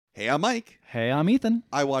Hey, I'm Mike. Hey, I'm Ethan.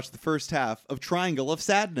 I watched the first half of Triangle of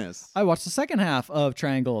Sadness. I watched the second half of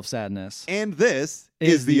Triangle of Sadness. And this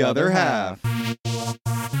is the other half.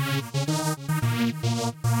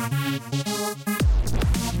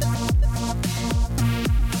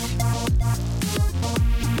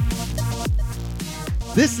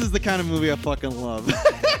 This is the kind of movie I fucking love.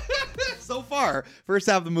 So far, first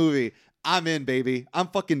half of the movie, I'm in, baby. I'm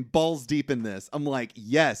fucking balls deep in this. I'm like,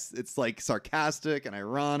 yes, it's like sarcastic and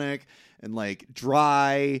ironic and like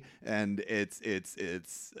dry, and it's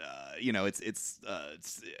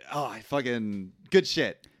I fucking good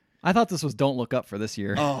shit. I thought this was Don't Look Up for this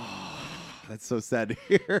year. Oh, that's so sad to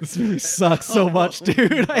hear. This movie sucks so much,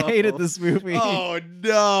 dude. I hated this movie. Oh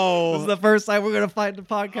no! This is the first time we're gonna fight the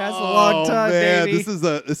podcast in a long time, man. baby.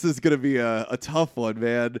 This is gonna be a tough one,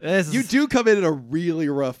 man. You do come in at a really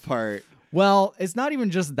rough part. Well, it's not even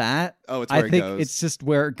just that. Oh, it's where I think it goes. it's just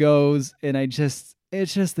where it goes, and it's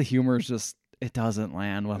just the humor is just it doesn't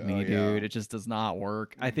land with me, dude. Yeah. It just does not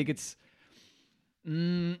work. I think it's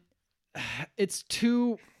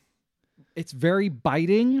very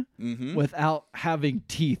biting without having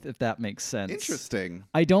teeth, if that makes sense. Interesting.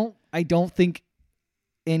 I don't think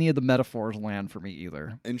any of the metaphors land for me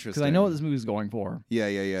either. Interesting. Because I know what this movie's going for. Yeah.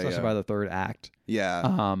 Especially by the third act.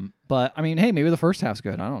 Yeah. But I mean, hey, maybe the first half's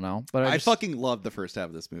good. I don't know. But I fucking loved the first half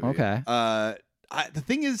of this movie. Okay. The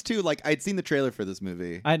thing is too, like, I'd seen the trailer for this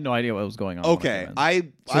movie. I had no idea what was going on. Okay.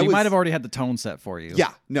 So you might have already had the tone set for you.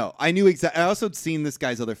 Yeah. No, I knew exactly. I also had seen this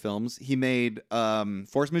guy's other films. He made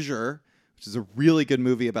Force Majeure, which is a really good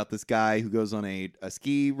movie about this guy who goes on a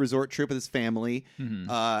ski resort trip with his family,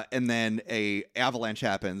 and then a avalanche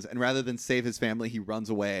happens, and rather than save his family, he runs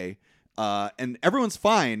away, and everyone's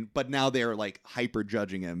fine, but now they're like hyper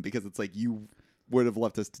judging him because it's like, you would have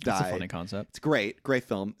left us to die. That's a funny concept. It's great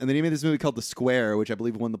film. And then he made this movie called The Square, which I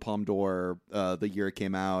believe won the Palme d'Or the year it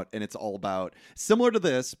came out, and it's all about similar to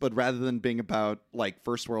this, but rather than being about like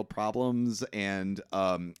first world problems and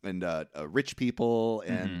rich people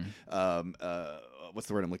and what's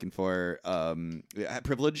the word I'm looking for?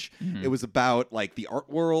 Privilege. It was about like the art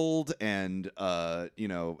world and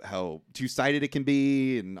how two-sided it can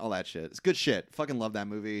be and all that shit. It's good shit. Fucking love that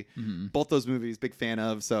movie. Both those movies, big fan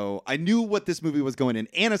of. So I knew what this movie was going in,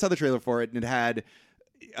 and I saw the trailer for it, and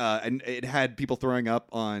it had people throwing up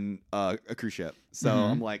on a cruise ship. So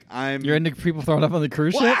I'm like, You're into people throwing up on the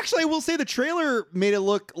cruise ship? Well, actually, I will say the trailer made it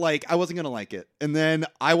look like I wasn't gonna like it, and then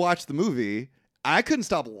I watched the movie. I couldn't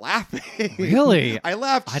stop laughing. Really? I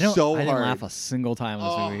laughed so hard. I didn't laugh a single time in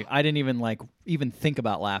this movie. I didn't even think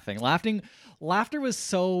about laughing. Laughter was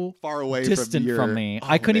so far away distant from me.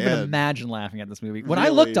 I couldn't even imagine laughing at this movie. When I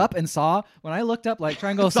looked up like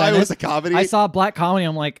Triangle of Sadness, it was a comedy. I saw black comedy.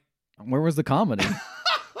 I'm like, where was the comedy?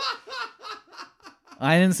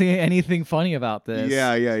 I didn't see anything funny about this.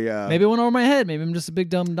 Yeah. Maybe it went over my head. Maybe I'm just a big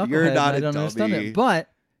dumb knucklehead. You're not and I a don't understand dummy. it. But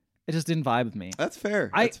it just didn't vibe with me. That's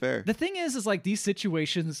fair. That's fair. The thing is like these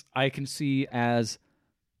situations I can see as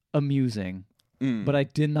amusing, but I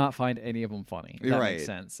did not find any of them funny. If that makes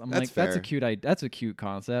sense. I'm That's like, fair. that's a cute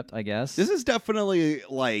concept, I guess. This is definitely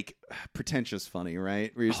like pretentious funny, right?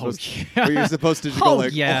 Where you're supposed yeah. where you're supposed to just go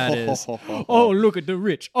like, yeah, it is. Oh, look at the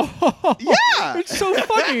rich. Oh, yeah, it's so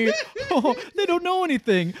funny. Oh, they don't know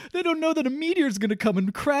anything. They don't know that a meteor's gonna come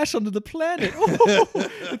and crash onto the planet. Oh,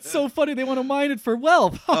 it's so funny. They want to mine it for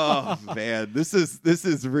wealth. Oh man, this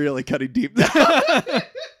is really cutting deep now.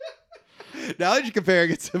 Now that you're comparing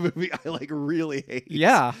it to a movie I like really hate.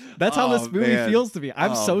 Yeah, that's how this movie feels to me.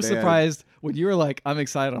 I'm so man. surprised when you were like, I'm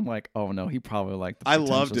excited. I'm like, oh no, he probably liked the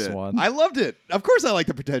pretentious one. I loved it. Of course I like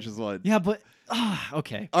the pretentious one. Yeah, but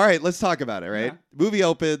okay. All right, let's talk about it, right? Yeah. Movie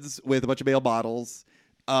opens with a bunch of male models.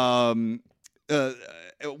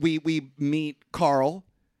 We meet Carl.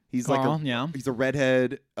 He's Carl, he's a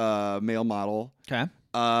redhead male model. Okay.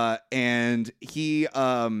 And he's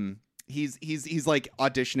like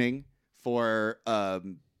auditioning for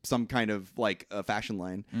some kind of like a fashion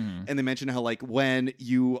line, and they mention how like when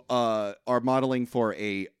you are modeling for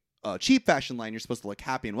a cheap fashion line, you're supposed to look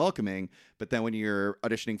happy and welcoming, but then when you're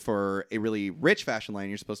auditioning for a really rich fashion line,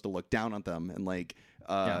 you're supposed to look down on them and like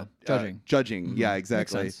judging. Yeah,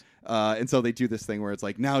 exactly. And so they do this thing where it's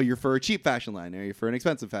like, now you're for a cheap fashion line, or you're for an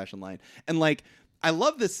expensive fashion line, and like I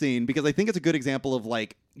love this scene because I think it's a good example of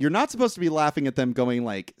like, you're not supposed to be laughing at them going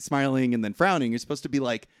like smiling and then frowning. You're supposed to be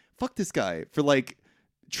like, fuck this guy for like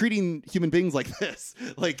treating human beings like this,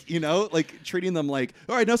 like, you know, like treating them like,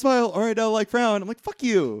 all right, now smile, all right, now like frown. I'm like, fuck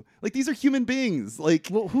you. Like, these are human beings. Like,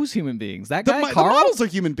 Well, who's human beings? That the, guy, the Carl? models are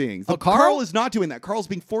human beings. Oh, Carl? Carl is not doing that. Carl's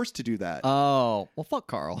being forced to do that. Oh, well, fuck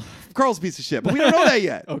Carl. Carl's a piece of shit, but we don't know that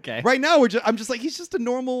yet. Okay. Right now, I'm just like, he's just a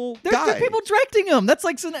normal There guy. are people directing him. That's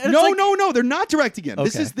like No, they're not directing him. Okay.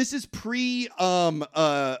 This is pre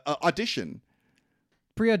audition.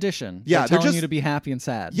 pre-audition. Yeah, they're they're telling just- you to be happy and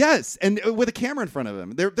sad. Yes, and with a camera in front of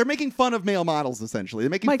him. They're making fun of male models essentially.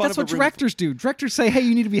 They're making Mike, fun that's of what a room- directors do. Directors say, "Hey,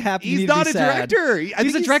 you need to be happy. you He's need not to a be sad." director. I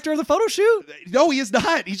He's think a director of the photo shoot. No, he is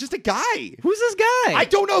not. He's just a guy. Who's this guy? I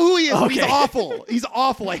don't know who he is. But he's Okay. awful. He's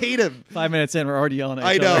awful. I hate him. 5 minutes in, we're already yelling at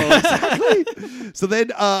I each know other. exactly. So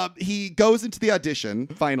then he goes into the audition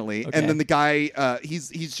finally, Okay. and then the guy he's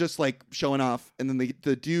just like showing off, and then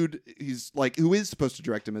the dude he's like who is supposed to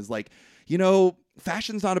direct him is like, you know,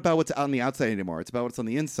 fashion's not about what's on the outside anymore. It's about what's on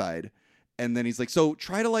the inside. And then he's like, so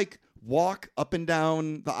try to like walk up and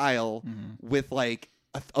down the aisle with like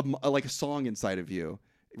like a song inside of you.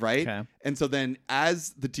 Right. Okay. And so then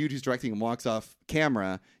as the dude who's directing him walks off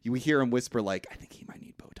camera, you hear him whisper like, I think he might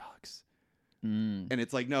need Botox. And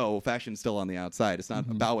it's like, no, fashion's still on the outside. It's not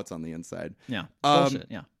about what's on the inside. Yeah. Um, Bullshit.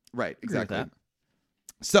 Yeah. Right. Agree with Exactly. that.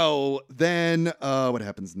 So then what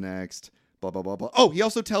happens next? Blah, blah, blah, blah. Oh, he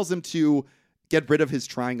also tells him to get rid of his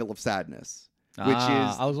triangle of sadness, which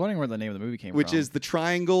I was wondering where the name of the movie came which from. is the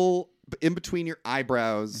triangle in between your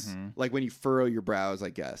eyebrows, like when you furrow your brows, I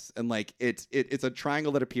guess. And like it's a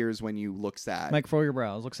triangle that appears when you look sad, Mike, furrow your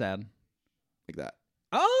brows. Look sad. like that.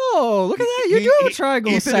 Oh, look at that. You're doing a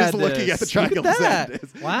triangle of Ethan sadness. is looking at the triangle Look of at that.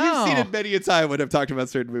 sadness. Wow. You've seen it many a time when I've talked about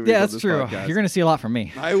certain movies. Yeah, on that's this true. podcast. You're going to see a lot from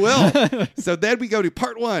me. I will. So then we go to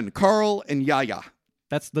part 1, Carl and Yaya.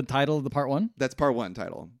 That's the title of the part 1? That's part 1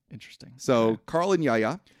 title. Interesting. So Okay. Carl and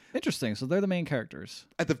Yaya Interesting. So they're the main characters.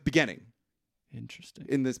 at the beginning Interesting.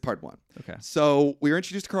 in this part 1. Okay. So we were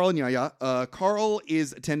introduced to Carl and Yaya. Carl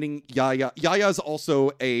is attending Yaya. Yaya's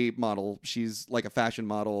also a model. She's like a fashion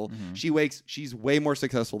model. She's way more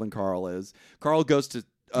successful than Carl is. Carl goes to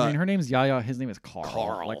I mean, her name's Yaya. His name is Carl.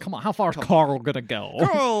 Carl. Like, come on. How far is Carl going to go?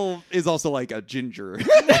 Carl is also like a ginger.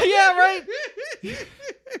 Yeah, right?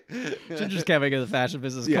 Gingers can't make it in the fashion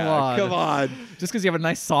business. Yeah, come on. Just because you have a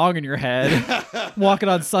nice song in your head. Walking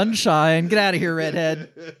on sunshine. Get out of here, redhead.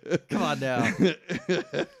 Come on now.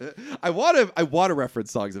 I want to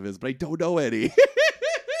reference songs of his, but I don't know any.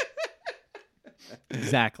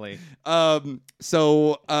 Exactly.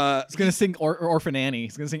 So He's going to sing Orphan Annie.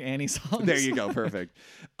 He's going to sing Annie songs. there you go. Perfect.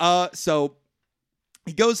 So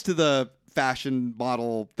he goes to the fashion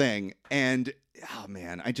model thing, and oh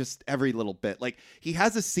man, every little bit. Like, he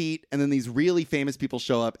has a seat, and then these really famous people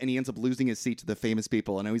show up, and he ends up losing his seat to the famous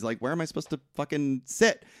people. And he's like, where am I supposed to fucking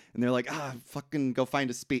sit? And they're like, fucking go find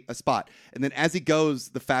a spot. And then as he goes,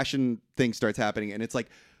 the fashion thing starts happening, and it's like,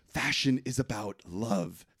 fashion is about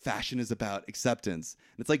love. Fashion is about acceptance.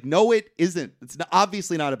 And it's like, no, it isn't. It's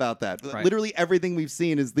obviously not about that. Right. Literally everything we've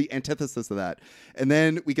seen is the antithesis of that. And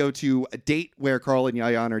then we go to a date where Carl and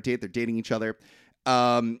Yaya on a date. They're dating each other.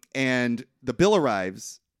 And the bill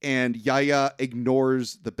arrives, and Yaya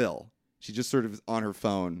ignores the bill. She just sort of is on her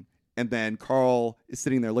phone. And then Carl is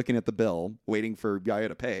sitting there looking at the bill, waiting for Yaya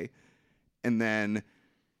to pay. And then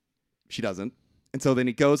she doesn't. And so then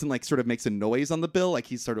he goes and like sort of makes a noise on the bill, like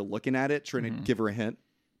he's sort of looking at it, trying to give her a hint.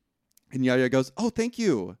 And Yaya goes, "Oh, thank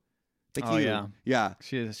you, thank Oh, you." yeah. Yeah.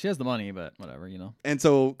 She has the money, but whatever, you know. And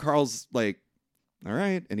so Carl's like, "All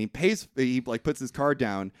right," and he pays. He like puts his card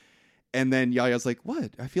down, and then Yaya's like,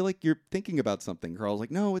 "What? I feel like you're thinking about something." Carl's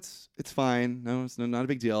like, "No, it's fine. No, it's not a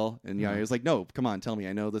big deal." And Yaya's like, "No, come on, tell me.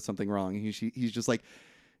 I know there's something wrong." And he's just like,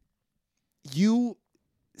 "You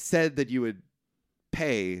said that you would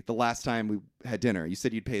pay the last time we had dinner. You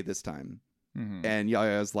said you'd pay this time." And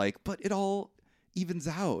Yaya's like, "But it all evens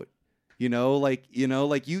out. You know, like you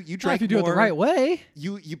drank if you do more. it the right way.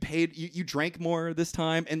 You paid. You drank more this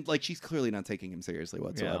time." And like, she's clearly not taking him seriously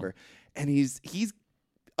whatsoever. And he's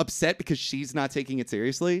upset because she's not taking it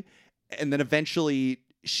seriously. And then eventually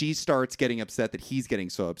she starts getting upset that he's getting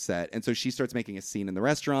so upset. And so she starts making a scene in the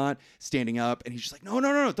restaurant, standing up. And he's just like,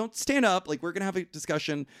 no, don't stand up. Like, we're going to have a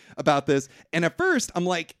discussion about this. And at first I'm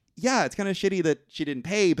like, yeah, it's kind of shitty that she didn't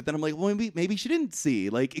pay. But then I'm like, well, maybe she didn't see.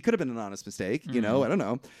 Like, it could have been an honest mistake. You know, I don't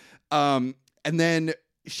know. And then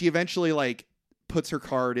she eventually like puts her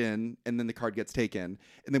card in, and then the card gets taken.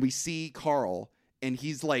 And then we see Carl, and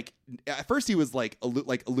he's like, at first he was like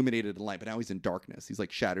illuminated in light, but now he's in darkness. He's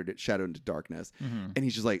like shadowed into darkness. And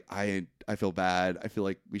he's just like, I feel bad. I feel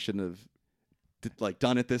like we shouldn't have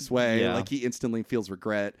done it this way. Yeah. Like, he instantly feels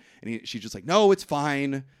regret. And she's just like, no, it's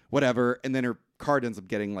fine, whatever. And then her card ends up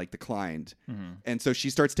getting like declined. Mm-hmm. And so she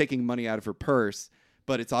starts taking money out of her purse,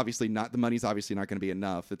 but it's obviously not, the money's obviously not going to be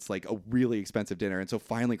enough. It's like a really expensive dinner. And so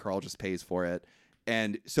finally Carl just pays for it.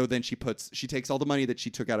 And so then she takes all the money that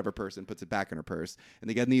she took out of her purse and puts it back in her purse, and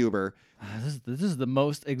they get in the Uber. This is the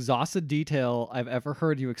most exhausted detail I've ever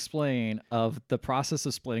heard you explain of the process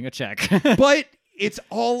of splitting a check. But it's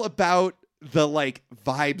all about the like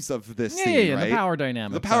vibes of this scene, right? The power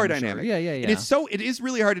dynamic. The power dynamic. Yeah. And it is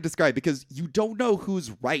really hard to describe because you don't know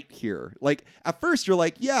who's right here. Like at first you're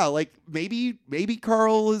like, yeah, like maybe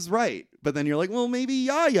Carl is right. But then you're like, well, maybe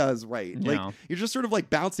Yaya is right. Yeah. Like you're just sort of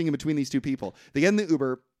like bouncing in between these two people. They get in the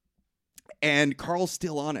Uber and Carl's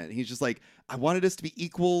still on it. He's just like, I wanted us to be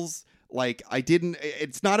equals. Like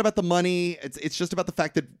it's not about the money. It's just about the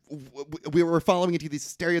fact that we were following into these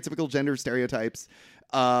stereotypical gender stereotypes.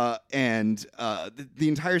 And the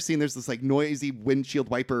entire scene, there's this like noisy windshield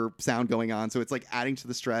wiper sound going on. So it's like adding to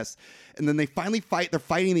the stress. And then they finally fight. They're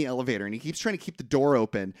fighting the elevator and he keeps trying to keep the door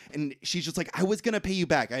open. And she's just like, I was going to pay you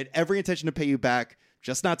back. I had every intention to pay you back.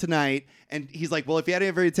 Just not tonight. And he's like, well, if you had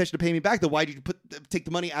every intention to pay me back, then why did you take the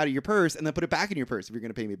money out of your purse and then put it back in your purse if you're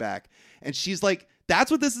going to pay me back? And she's like, that's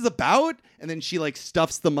what this is about? And then she like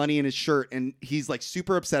stuffs the money in his shirt and he's like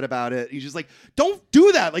super upset about it. He's just like, don't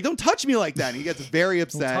do that. Like, don't touch me like that. And he gets very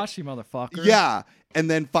upset. Don't touch you, motherfucker. Yeah. And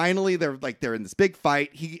then finally they're in this big fight.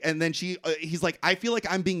 He's like, I feel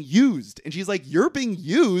like I'm being used. And she's like, you're being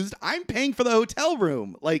used. I'm paying for the hotel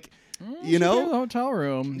room. Like, you know, the hotel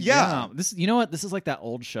room. Yeah. This, you know what? This is like that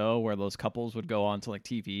old show where those couples would go onto like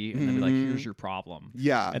TV and they'd be like, "Here's your problem."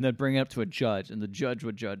 Yeah. And then bring it up to a judge, and the judge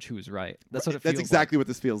would judge who's right. That's what it feels. That's exactly what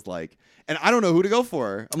this feels like. And I don't know who to go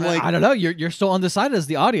for. I'm like, I don't know. You're still undecided as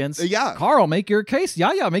the audience. Yeah. Carl, make your case.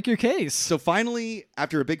 Yaya, make your case. So finally,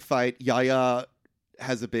 after a big fight, Yaya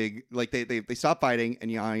has a big like they stop fighting, and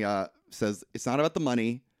Yaya says, "It's not about the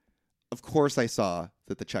money. Of course, I saw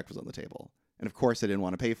that the check was on the table, and of course, I didn't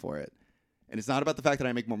want to pay for it." And it's not about the fact that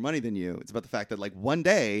I make more money than you. It's about the fact that like one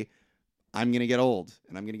day I'm going to get old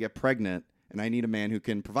and I'm going to get pregnant and I need a man who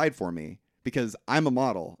can provide for me because I'm a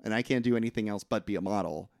model and I can't do anything else but be a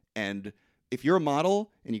model. And if you're a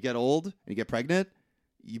model and you get old and you get pregnant,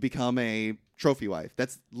 you become a trophy wife.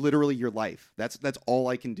 That's literally your life. That's all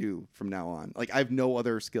I can do from now on. Like I have no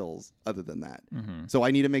other skills other than that. Mm-hmm. So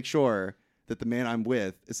I need to make sure that the man I'm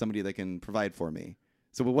with is somebody that can provide for me.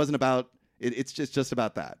 So it wasn't about It's just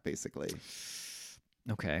about that, basically.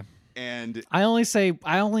 Okay. And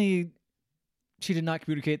she did not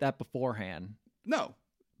communicate that beforehand. no,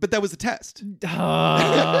 but that was a test.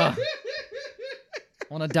 I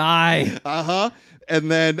want to die.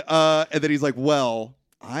 And then he's like, well,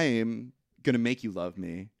 I'm going to make you love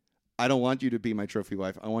me. I don't want you to be my trophy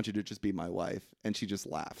wife. I want you to just be my wife. And she just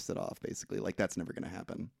laughs it off, basically. Like, that's never going to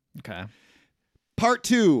happen. Okay. Part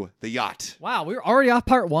 2, the yacht. Wow, we were already off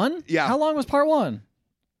part 1? Yeah. How long was part 1?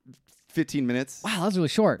 15 minutes. Wow, that was really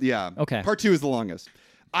short. Yeah. Okay. Part 2 is the longest.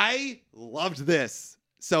 I loved this.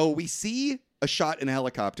 So we see a shot in a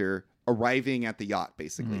helicopter arriving at the yacht,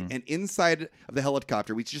 basically. Mhm. And inside of the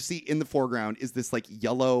helicopter, we just see in the foreground is this like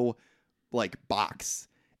yellow like box.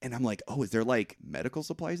 And I'm like, oh, is there like medical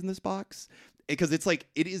supplies in this box? Because it's like,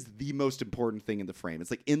 it is the most important thing in the frame.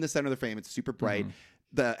 It's like in the center of the frame. It's super bright. Mhm.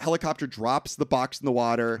 The helicopter drops the box in the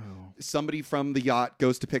water. Oh. Somebody from the yacht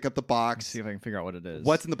goes to pick up the Let's box. see if I can figure out what it is.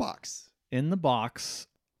 What's in the box? in the box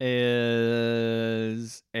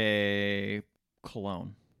is a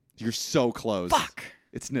cologne. You're so close. Fuck.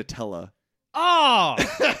 It's Nutella. Oh!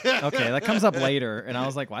 Okay, that comes up later. And I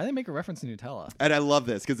was like, why did they make a reference to Nutella? And I love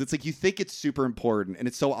this because it's like you think it's super important and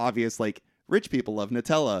it's so obvious. Like rich people love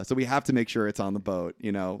Nutella, so we have to make sure it's on the boat.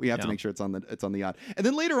 You know, we have to make sure it's on the yacht. And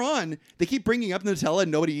then later on, they keep bringing up Nutella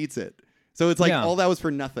and nobody eats it. So it's like all that was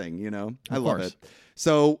for nothing. You know, I love it.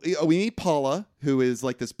 So we meet Paula, who is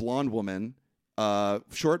like this blonde woman,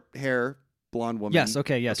 short hair, blonde woman. Yes.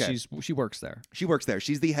 Okay. Yes. Okay. She works there. She works there.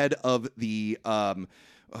 She's the head of the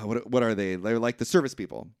what are they? They're like the service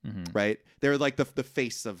people, right? They're like the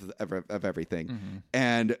face of everything.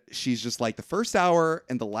 And she's just like the first hour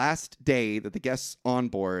and the last day that the guests on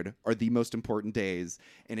board are the most important days.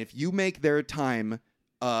 And if you make their time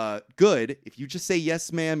good, if you just say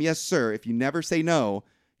yes, ma'am, yes, sir, if you never say no,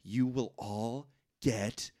 you will all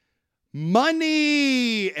get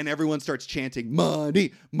money. And everyone starts chanting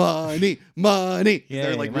money, money, money. Yay,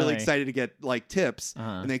 they're like money. really excited to get like tips.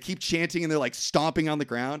 And they keep chanting and they're like stomping on the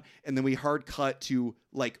ground. And then we hard cut to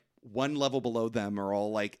like one level below them are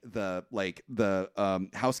all like the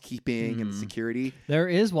housekeeping and security. There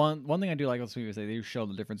is one thing I do like with movies. They do show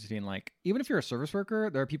the difference between like, even if you're a service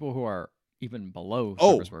worker, there are people who are even below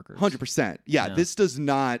service workers. 100%. Yeah, this does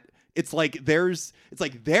not it's like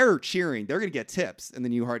they're cheering, they're gonna get tips, and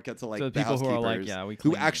then you hard cut to like So the people who are like, housekeepers yeah, we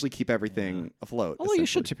who clean. actually keep everything afloat. Although you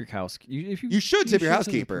should essentially. tip your house. If You should tip your as a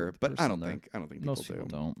housekeeper, but I person don't there. think people Most people do.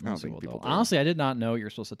 don't. I don't Most think people people don't. do. Honestly, I did not know you're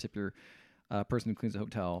supposed to tip your person who cleans the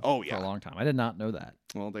hotel. Oh, for yeah. a long time. I did not know that.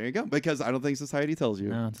 Well, there you go. Because I don't think society tells you.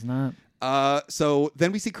 No, it's not. So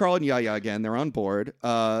then we see Carl and Yaya again. They're on board.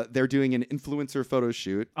 They're doing an influencer photo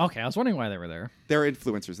shoot. Okay, I was wondering why they were there. They're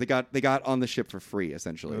influencers. They got on the ship for free,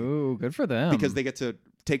 essentially, Ooh, good for them. because they get to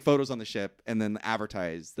take photos on the ship and then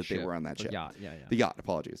advertise that they Ship. were on that The ship. yacht. Yeah. The yacht.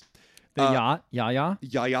 Apologies. The yacht. Yaya.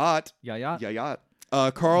 Yacht. Yaya. Yacht.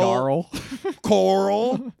 Carl. Jarl.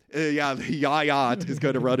 Coral. Yeah, the yacht is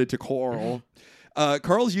going to run into Coral.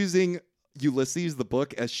 Carl's using Ulysses, the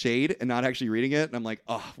book, as shade and not actually reading it. And I'm like,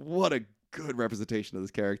 oh, what a good representation of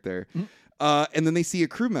this character. And then they see a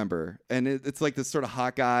crew member, and it's like this sort of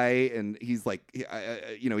hot guy, and he's like,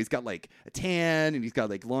 he's got like a tan, and he's got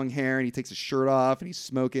like long hair, and he takes his shirt off, and he's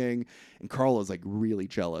smoking. And Carl is like really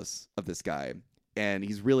jealous of this guy. And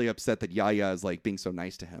he's really upset that Yaya is like being so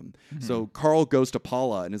nice to him. So Carl goes to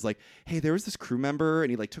Paula and is like, hey, there was this crew member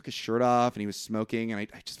and he like took his shirt off and he was smoking. And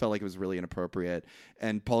I just felt like it was really inappropriate.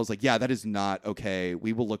 And Paula's like, yeah, that is not okay.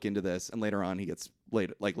 We will look into this. And later on he gets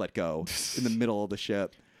let go in the middle of the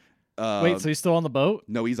ship. Wait, so he's still on the boat?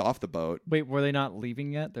 No, he's off the boat. Wait, were they not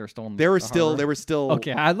leaving yet? They were still on They were the still. harbor? They were still.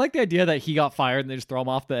 Okay, I like the idea that he got fired and they just throw him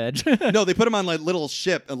off the edge. No, they put him on like little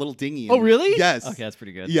ship, a little dinghy. Oh, really? Yes. Okay, that's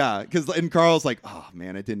pretty good. Yeah, and Carl's like, oh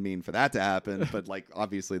man, I didn't mean for that to happen, but like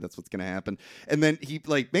obviously that's what's gonna happen. And then he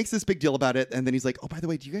like makes this big deal about it, and then he's like, oh, by the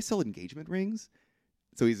way, do you guys sell engagement rings?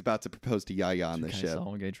 So he's about to propose to Yaya on the Okay, ship.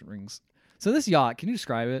 sell engagement rings. So this yacht, can you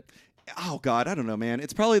describe it? Oh God, I don't know, man.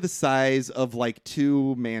 It's probably the size of like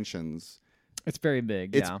 2 mansions. It's very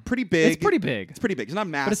big. It's yeah, pretty big. it's pretty big. It's pretty big. It's not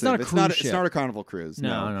massive. it's not a cruise ship. It's not a Carnival cruise.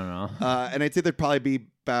 No. And I'd say there'd probably be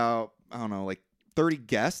about, I don't know, like 30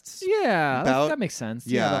 guests. Yeah, About- that makes sense.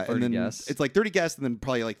 Yeah, about 30 and then guests. it's like 30 guests, and then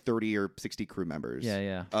probably like 30 or 60 crew members.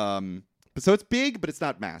 yeah. But so it's big, but it's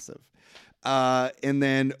not massive. And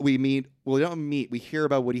then we meet. Well, we don't meet. We hear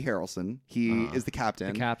about Woody Harrelson. He is the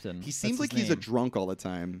captain. The captain. He That's seems his like he's a name. drunk all the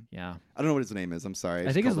time. Yeah, I don't know what his name is. I'm sorry.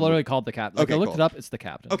 I think just it's called him literally called the captain. Like, Okay, I looked cool. it up. It's the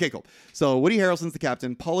captain. Okay, cool. So Woody Harrelson's the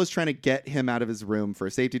captain. Paula's trying to get him out of his room for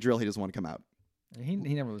a safety drill. He doesn't want to come out. He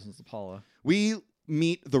never listens to Paula. We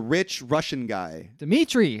meet the rich Russian guy,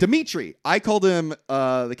 Dimitri. Dimitri. I called him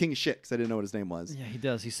the king of shit because I didn't know what his name was. Yeah, he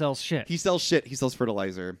does. He sells shit. He sells shit. He sells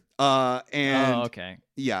fertilizer. And oh, okay.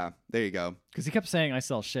 yeah, there you go. Because he kept saying I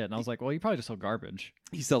sell shit, and I was like, well, you probably just sell garbage.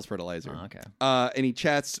 He sells fertilizer. Oh, okay. And he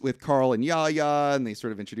chats with Carl and Yaya, and they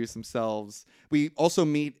sort of introduce themselves. We also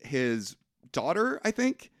meet his daughter, I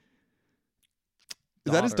think.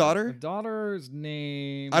 Is that his daughter? His daughter's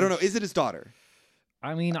name. I don't know. Is it his daughter?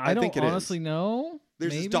 I mean, I I don't think it honestly is. know.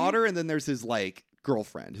 There's his Maybe? daughter, and then there's his like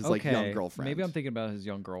girlfriend, his like young girlfriend. Maybe I'm thinking about his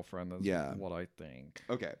young girlfriend. That's Yeah. what I think.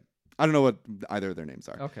 Okay. I don't know what either of their names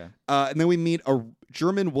are. Okay. And then we meet a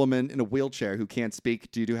German woman in a wheelchair who can't speak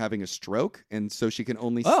due to having a stroke, and so she can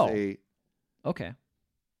only say Okay.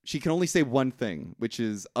 one thing, which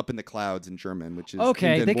is "up in the clouds" in German, which is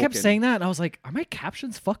Okay. in They kept Wolken. saying that, and I was like, are my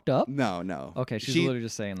captions fucked up? No. Okay. She's She- literally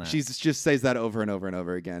just saying that. She's just says that over and over and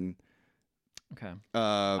over again. okay. Uh,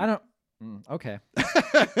 I don't. Okay.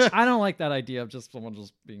 I don't like that idea of just someone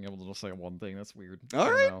just being able to just say one thing. That's weird. I All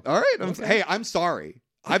don't right, know. all right. Okay. Hey, I'm sorry.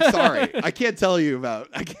 I'm sorry. I can't tell you about.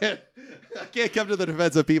 I can't come to the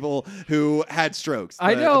defense of people who had strokes.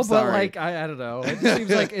 I know, I'm but sorry. like I don't know. It just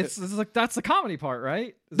seems like it's like that's the comedy part,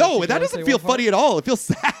 right? Is No, she that can only doesn't say feel one part? funny at all. It feels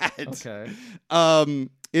sad. Okay.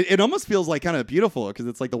 It almost feels like kind of beautiful because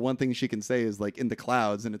it's like the one thing she can say is like in the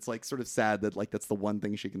clouds, and it's like sort of sad that like that's the one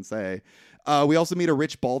thing she can say. We also meet a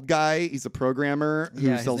rich bald guy. He's a programmer who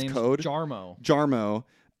Yeah, his sells name's code. Jarmo. Jarmo.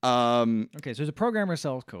 Okay, so he's a programmer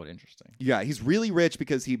sells code. Interesting. Yeah, he's really rich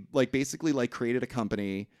because he like basically like created a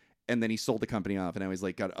company and then he sold the company off, and now he's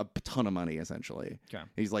like got a ton of money essentially. Okay.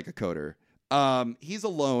 He's like a coder. He's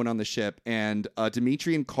alone on the ship, and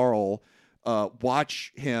Dimitri and Carl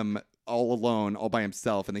watch him all alone, all by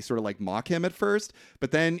himself, and they sort of like mock him at first,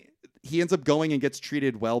 but then he ends up going and gets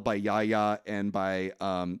treated well by Yaya and by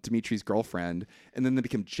Dimitri's girlfriend, and then they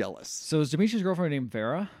become jealous. So is Dimitri's girlfriend named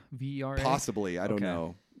Vera? V-E-R-A? Possibly, I don't Okay.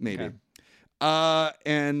 know, maybe. Okay.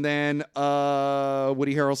 And then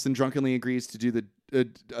Woody Harrelson drunkenly agrees to do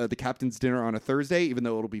the captain's dinner on a Thursday, even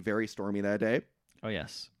though it'll be very stormy that day. Oh,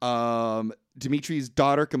 yes. Dimitri's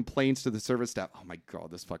daughter complains to the service staff. Oh my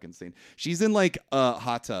God, this fucking scene. She's in like a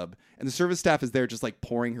hot tub, and the service staff is there just like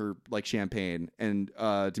pouring her like champagne. And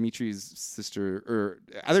Dimitri's sister, or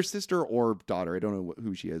either sister or daughter, I don't know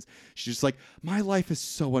who she is. She's just like, my life is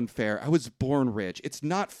so unfair. I was born rich. It's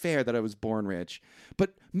not fair that I was born rich.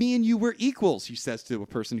 But me and you were equals, she says to a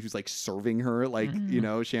person who's like serving her like, you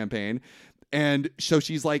know, champagne. And so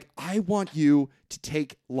she's like, I want you to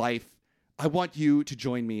take life. I want you to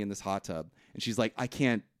join me in this hot tub. And she's like, I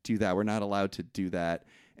can't do that. We're not allowed to do that.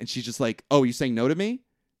 And she's just like, oh, you saying no to me?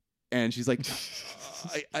 And she's like,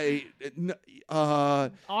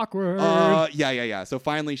 Awkward. Yeah. So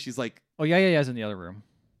finally she's like, oh, yeah, in the other room.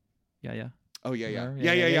 Yeah. Oh, yeah.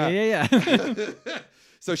 Yeah.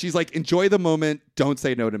 So she's like, enjoy the moment. Don't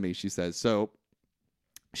say no to me, she says. So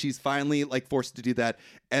she's finally like forced to do that.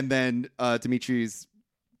 And then Dimitri's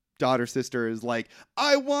sister is like,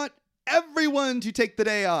 I want everyone to take the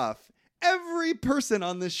day off. Every person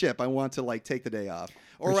on this ship, I want to like take the day off,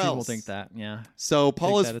 or else people think that. Yeah. So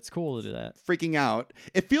Paul is it's cool to do that. freaking out.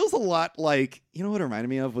 It feels a lot like, you know what it reminded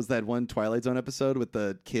me of was that one Twilight Zone episode with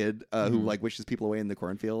the kid who like wishes people away in the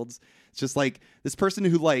cornfields. It's just like this person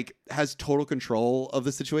who like has total control of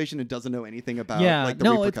the situation and doesn't know anything about like the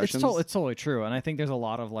repercussions. It's totally true. And I think there's a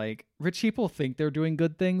lot of like rich people think they're doing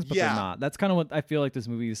good things, but Yeah. they're not. That's kind of what I feel like this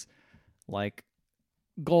movie's like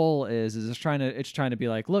goal is it's trying to be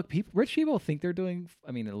like, look, rich people think they're doing.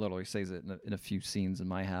 I mean, it literally says it in a few scenes in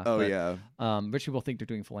my half. Oh, but, yeah. rich people think they're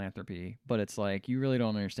doing philanthropy, but it's like you really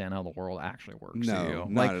don't understand how the world actually works. No, do you? not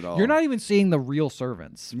like, at all. You're not even seeing the real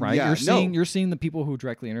servants, right? Yeah, You're seeing the people who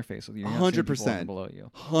directly interface with you. 100% below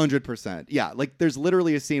you. 100%. Yeah, like there's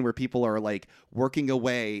literally a scene where people are like working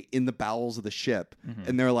away in the bowels of the ship,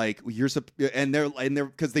 and they're like, and they're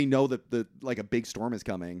because they know that the like a big storm is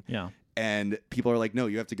coming. Yeah. And people are like, no,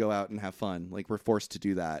 you have to go out and have fun. Like, we're forced to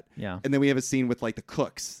do that. Yeah. And then we have a scene with like the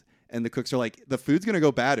cooks, and the cooks are like, the food's going to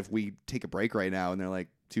go bad if we take a break right now. And they're like,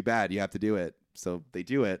 too bad, you have to do it. So they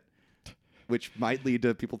do it, which might lead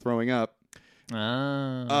to people throwing up.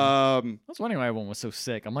 I was wondering why everyone was so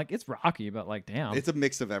sick. I'm like, it's Rocky, but like, damn. It's a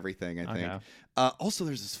mix of everything, I think. Okay. Also,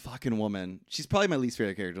 there's this fucking woman. She's probably my least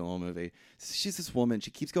favorite character in the whole movie. She's this woman.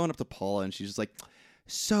 She keeps going up to Paula, and she's just like,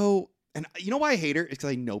 so... And you know why I hate her? It's because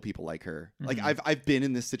I know people like her. Like I've been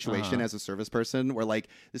in this situation as a service person where like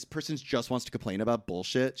this person just wants to complain about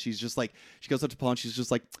bullshit. She's just like, she goes up to Paul and she's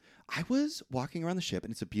just like, I was walking around the ship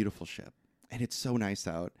and it's a beautiful ship and it's so nice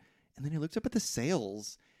out. And then I looked up at the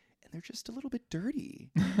sails and they're just a little bit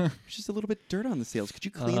dirty. There's just a little bit dirt on the sails. Could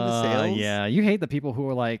you clean the sails? Yeah, you hate the people who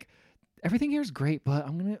are like, everything here is great, but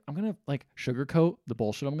I'm gonna like sugarcoat the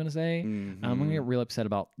bullshit I'm gonna say. And I'm gonna get real upset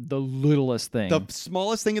about the littlest thing. The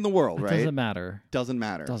smallest thing in the world, It right? doesn't matter. Doesn't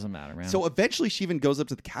matter. Doesn't matter, man. So eventually she even goes up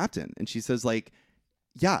to the captain and she says like,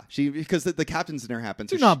 yeah, because the captain's dinner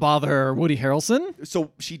happens. do not bother Woody Harrelson.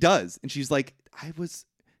 So she does. And she's like, it's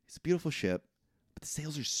a beautiful ship, but the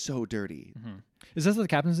sails are so dirty. Is this the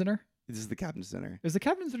captain's dinner? This is the captain's dinner. Is the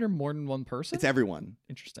captain's dinner more than one person? It's everyone.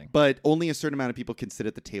 Interesting. But only a certain amount of people can sit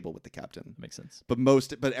at the table with the captain. Makes sense.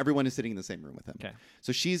 But everyone is sitting in the same room with him. Okay.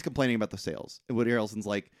 So she's complaining about the sails. And Woody Harrelson's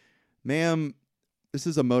like, ma'am, this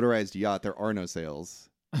is a motorized yacht. There are no sails.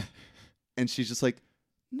 And she's just like,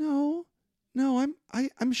 no,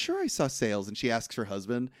 I'm sure I saw sails. And she asks her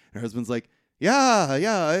husband. And her husband's like, yeah,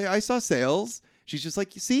 I saw sails. She's just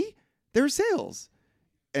like, you see, there are sails.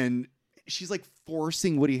 And she's like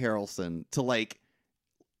forcing Woody Harrelson to like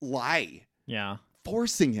lie. Yeah.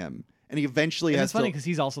 Forcing him. And he eventually And has it's funny to... because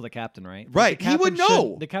he's also the captain, right? Right. The He would captain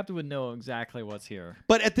know. The captain would know exactly what's here.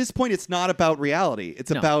 But at this point, it's not about reality.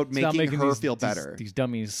 It's No, about it's about making her these- feel these- better. These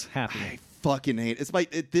dummies happy. I fucking hate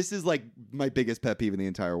this is like my biggest pet peeve in the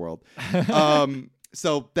entire world.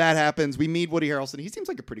 So that happens. We meet Woody Harrelson. He seems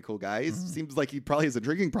like a pretty cool guy. He seems like he probably has a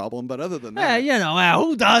drinking problem, but other than Yeah, that, you know,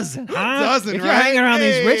 who doesn't? Who doesn't, If you're right? hanging around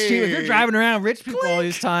these rich people, if Hey. you're driving around rich people all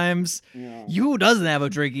these times, you doesn't have a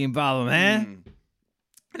drinking problem, man?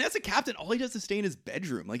 And as a captain, all he does is stay in his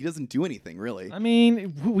bedroom. Like he doesn't do anything really. I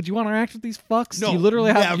mean, would you want to interact with these fucks? No, you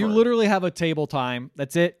literally have never. have a table time.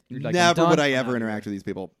 That's it. You're like, I'm Never done. would I I'm ever outta interact with these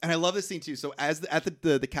people. And I love this scene too. So at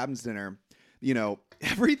the captain's dinner, you know,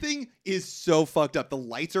 everything is so fucked up. The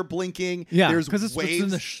lights are blinking. here. Yeah, There's because it's waves. in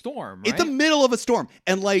the storm, right? It's the middle of a storm.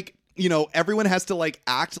 And like, you know, everyone has to like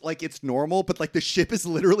act like it's normal, but like the ship is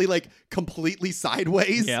literally like completely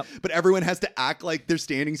sideways. Yep. But everyone has to act like they're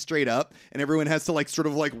standing straight up, and everyone has to like sort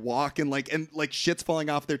of like walk and shit's falling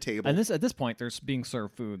off their table. And at this point, there's being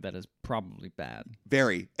served food that is probably bad.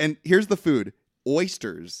 Very. And here's the food.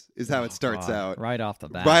 Oysters is how it starts God, out. right off the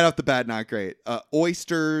bat. Right off the bat, not great.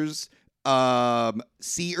 Oysters,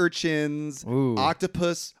 sea urchins, Ooh.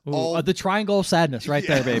 octopus, Ooh, all the triangle of sadness right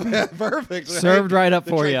there, baby. Perfect. Served right up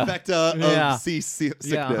The for you. trifecta Yeah. of sea sickness.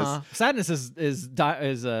 Yeah, sadness is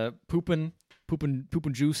pooping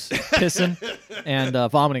juice, pissing, and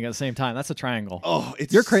vomiting at the same time. That's a triangle. Oh,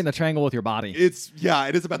 You're creating the triangle with your body. it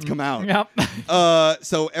is about to come out. Yep.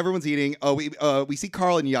 So everyone's eating. Oh, we see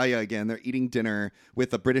Carl and Yaya again. They're eating dinner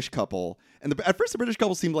with a British couple. And at first, the British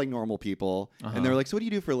couple seemed like normal people. And they're like, "So what do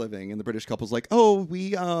you do for a living?" And the British couple's like, "Oh,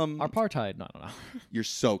 we Apartheid. No. You're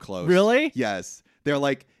so close. Really? Yes. They're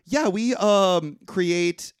like, "Yeah, we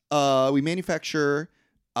create, we manufacture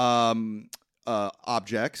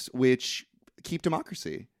objects which keep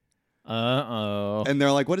democracy." Uh-oh. And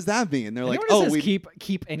they're like, "What does that mean?" And they're like, "Oh, we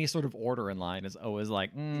keep any sort of order in line." Is always like,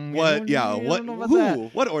 what? Yeah. I What? don't know about Who?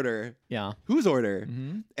 that. What order? Yeah. Whose order?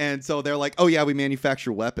 Mm-hmm. And so they're like, "Oh yeah, we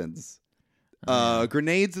manufacture weapons.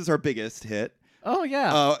 Grenades is our biggest hit. Oh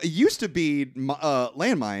yeah. It used to be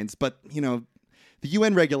landmines, but the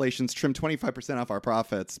UN regulations trimmed 25% off our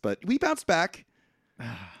profits, but we bounced back."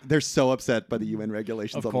 They're so upset by the UN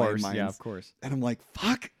regulations Of on course. landmines. Yeah. Of course. And I'm like,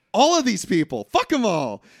 fuck all of these people. Fuck them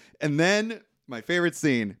all. And then my favorite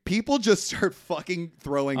scene, people just start fucking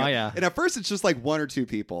throwing up. Yeah. And at first it's just like one or two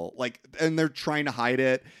people, and they're trying to hide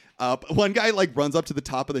it. One guy runs up to the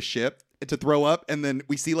top of the ship to throw up, and then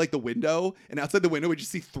we see the window, and outside the window we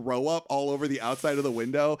just see throw up all over the outside of the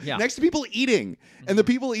window next to people eating. And the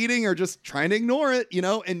people eating are just trying to ignore it,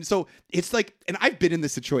 and so it's and I've been in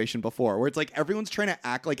this situation before where it's everyone's trying to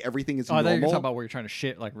act like everything is normal. I thought you were talking about where you're trying to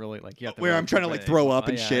shit, really, you have to. Where I'm trying to throw up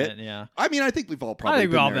and yeah, shit. Yeah. I mean, I think we've all probably I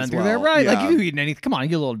think we've all there been as through well. there, right? Yeah. If you've eaten anything, come on,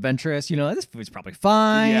 you're a little adventurous. This food's probably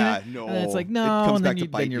fine. Yeah, no. And then it's It no, comes and back then, to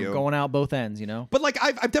bite you're you. going out both ends. But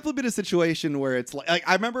I've definitely been in a situation where it's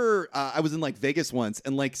I remember I was in Vegas once,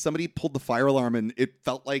 and somebody pulled the fire alarm, and it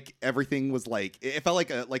felt like everything was it felt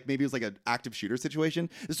like maybe it was an active shooter situation.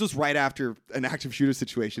 This was right after an active shooter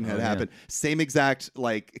situation had happened. Same exact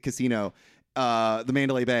casino, the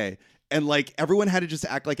Mandalay Bay. And everyone had to just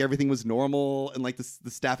act like everything was normal, and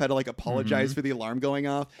the staff had to apologize for the alarm going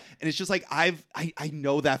off. And it's just I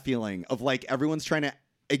know that feeling of everyone's trying to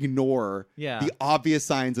ignore the obvious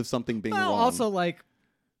signs of something being wrong. Also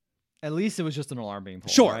at least it was just an alarm being pulled.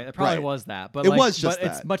 Sure, right? It probably right. was that, but It was just but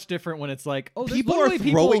it's that. much different when it's there's People are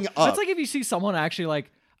literally throwing up. That's if you see someone actually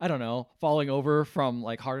I don't know, falling over from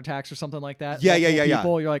heart attacks or something like that. Yeah.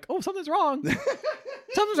 People, you're like, oh, something's wrong.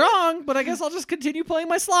 Something's wrong, but I guess I'll just continue playing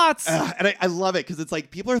my slots. And I love it because it's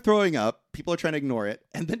people are throwing up, people are trying to ignore it,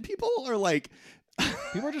 and then people are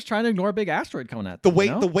People are just trying to ignore a big asteroid coming at them.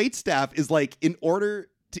 the wait staff is in order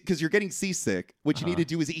because you're getting seasick, what you need to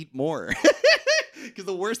do is eat more. Because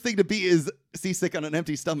the worst thing to be is seasick on an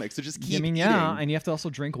empty stomach. So just keep eating. Yeah, and you have to also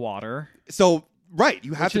drink water. So right,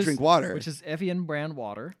 you have to drink water, which is Evian brand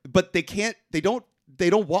water. but they don't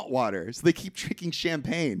want water, so they keep drinking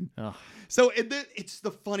champagne. Ugh. So it's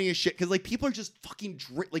the funniest shit because people are just fucking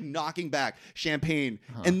knocking back champagne,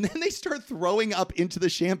 and then they start throwing up into the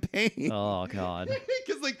champagne. Oh god!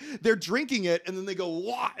 Because they're drinking it, and then they go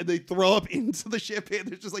wah, and they throw up into the champagne.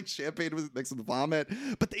 There's just champagne mixed with vomit,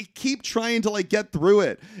 but they keep trying to get through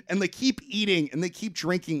it, and they keep eating, and they keep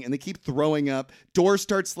drinking, and they keep throwing up. Doors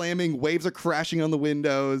start slamming, waves are crashing on the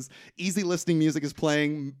windows. Easy listening music is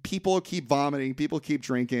playing. People keep vomiting. People keep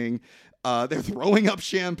drinking. They're throwing up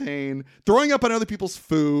champagne, throwing up on other people's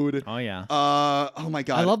food. Oh yeah. Oh my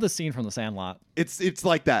god. I love the scene from The Sandlot. It's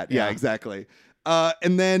like that. Yeah, Yeah. exactly.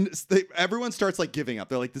 And then everyone starts giving up.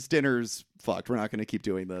 They're like, this dinner's fucked. We're not going to keep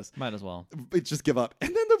doing this. Might as well. Just give up.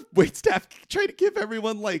 And then the waitstaff try to give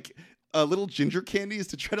everyone little ginger candies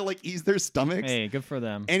to try to ease their stomachs. Hey, good for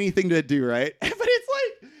them. Anything to do, right? But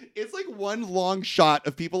it's one long shot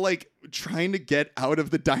of people trying to get out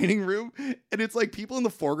of the dining room, and it's people in the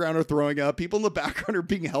foreground are throwing up, people in the background are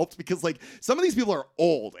being helped because some of these people are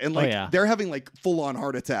old and they're having full on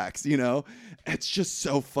heart attacks. It's just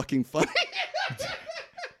so fucking funny.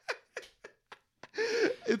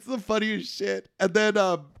 It's the funniest shit. And then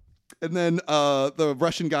the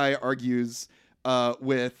Russian guy argues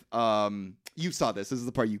with you saw this. This is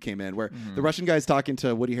the part you came in where the Russian guy's talking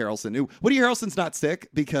to Woody Harrelson. Woody Harrelson's not sick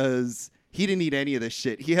because he didn't eat any of this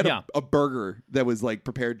shit. He had a burger that was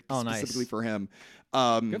prepared specifically for him.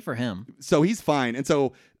 Good for him. So he's fine. And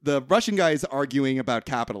so the Russian guy is arguing about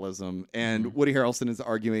capitalism, and Woody Harrelson is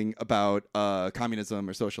arguing about communism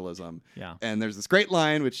or socialism. Yeah. And there's this great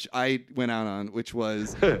line which I went out on, which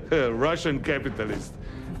was Russian capitalist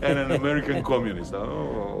and an American communist.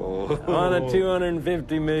 Oh. On a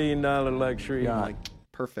 $250 million luxury I'm yacht. like,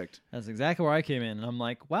 perfect. That's exactly where I came in, and I'm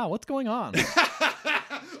like, wow, what's going on?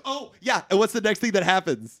 Oh, yeah. And what's the next thing that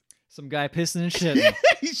happens? some guy pissing and shitting.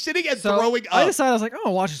 He's shitting and So throwing up. I decided I was like, I'm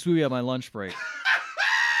gonna watch this movie on my lunch break.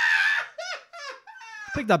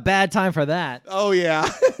 Picked a bad time for that. Oh yeah,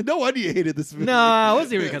 no wonder you hated this movie. No, it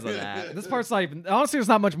wasn't even because of that. This part's not even. Honestly, there's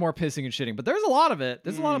not much more pissing and shitting, but there's a lot of it.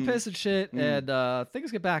 There's a lot of piss and shit, and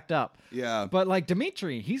things get backed up. Yeah, But like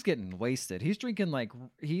Dimitri, he's getting wasted. He's drinking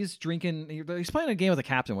he's playing a game with the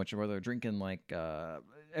captain, where they're drinking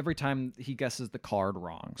every time he guesses the card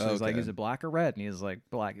wrong. So he's like, Okay. is it black or red? And he's like,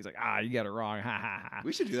 black. He's like, you got it wrong. Ha ha ha.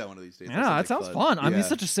 we should do that one of these days. Yeah, that sounds fun. I mean, it's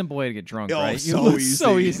such a simple way to get drunk, Oh, right? so It's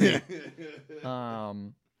so easy. easy. But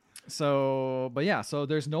yeah, so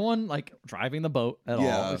there's no one like driving the boat at all.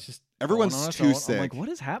 Yeah. It's just Everyone's going on its too own. sick. I'm like, what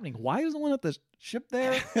is happening? Why is no one at the ship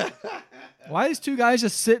there? Why are these two guys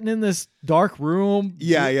just sitting in this dark room?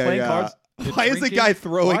 playing cards? Why is the drinking? guy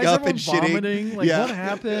throwing Why is up and everyone shitting? vomiting? Like, Yeah. what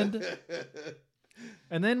happened?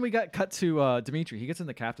 And then we got cut to Dimitri. He gets in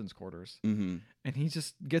the captain's quarters, Mm-hmm. and he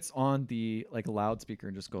just gets on the loudspeaker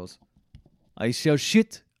and just goes, "I sell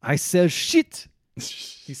shit. I sell shit."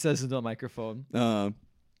 He says into the microphone.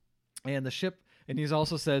 And the ship, and he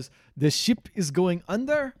also says, the ship is going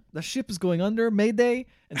under. The ship is going under. Mayday.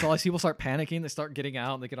 And so all these people start panicking. They start getting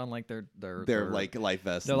out, and they get on like their like life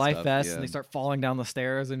vests. their and life stuff. vests, Yeah. and they start falling down the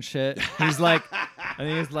stairs and shit. He's like,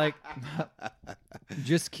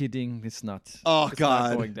 just kidding. It's not. Oh it's not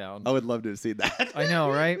God, going down. I would love to have seen that. I know,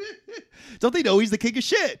 right? Don't they know he's the king of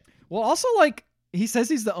shit? Well, also like he says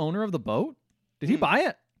he's the owner of the boat. Did he buy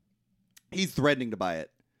it? He's threatening to buy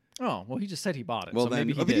it. Oh, well, he just said he bought it. Well, so then,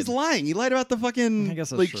 maybe he but did. he's lying. He lied about the fucking I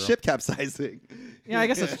guess that's true. ship capsizing. Yeah, I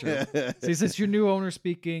guess that's true. So he says, "Your new owner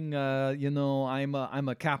speaking. I'm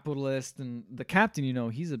a capitalist, and the captain,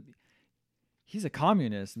 he's a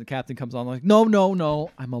communist." And the captain comes on like, "No,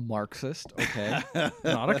 I'm a Marxist. Okay,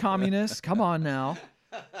 not a communist. Come on now."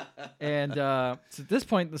 And so at this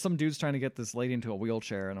point, some dude's trying to get this lady into a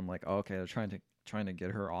wheelchair, and I'm like, oh, "Okay, they're trying to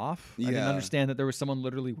get her off." I didn't Yeah. understand that there was someone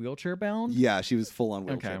literally wheelchair bound. Yeah, she was full on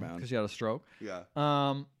Okay, wheelchair bound. because she had a stroke. Yeah.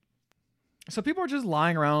 So people are just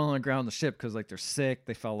lying around on the ground of the ship because like they're sick,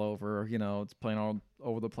 they fell over, it's playing all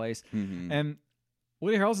over the place. Mhm. And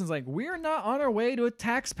Woody Harrelson's like, we're not on our way to a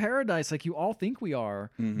tax paradise like you all think we are.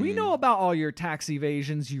 We know about all your tax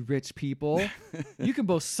evasions, you rich people. You can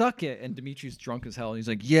both suck it. And Dimitri's drunk as hell, and he's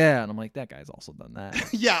like, yeah. And I'm like, that guy's also done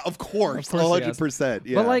that. Yeah, of course. Of course he has. 100%.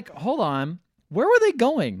 Yeah. But like, hold on, where were they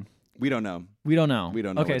going? we don't know. We don't know. We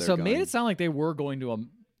don't know Okay, where so it they're made going. it sound like they were going to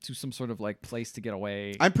some sort of like place to get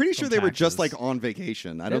away. I'm pretty sure from they were just taxes. like on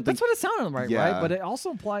vacation. I don't That's think. what it sounded like, Yeah. right? But it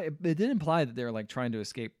also it did imply that they were like trying to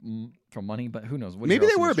escape from money. But who knows? Woody Maybe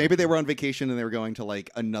they Harrelson were. was Maybe they drinking. were on vacation and they were going to like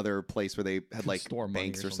another place where they had like Store money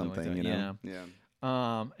banks or or something something. like You that. know?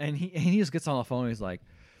 Yeah. And he just gets on the phone. And he's like,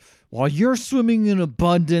 "While you're swimming in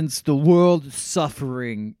abundance, the world is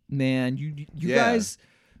suffering, man. You Yeah.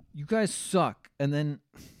 guys suck." And then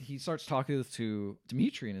he starts talking to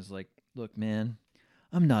Dimitri and is like, "Look, man,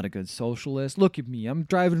 I'm not a good socialist. Look at me. I'm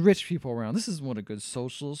driving rich people around. This isn't what a good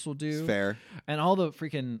socialist will do." It's fair. And all the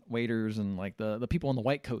freaking waiters and like the people in the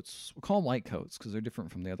white coats, we'll call them white coats because they're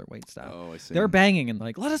different from the other wait staff. Oh, I see. They're banging and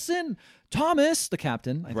like, "Let us in, Thomas," the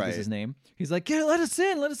captain, I think is Right. his name. He's like, "Yeah, let us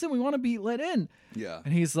in. We want to be let in." Yeah.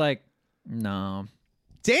 And he's like, "No,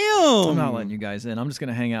 Damn. I'm not letting you guys in. I'm just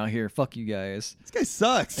gonna hang out here. Fuck you guys." This guy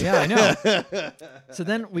sucks. Yeah, I know. So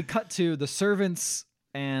then we cut to the servants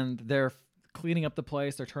and they're cleaning up the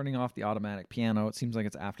place. They're turning off the automatic piano. It seems like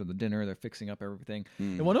it's after the dinner. They're fixing up everything.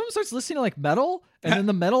 And one of them starts listening to like metal, and then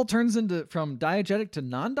the metal turns from diegetic to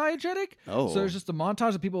non-diegetic. Oh. So there's just a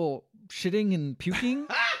montage of people shitting and puking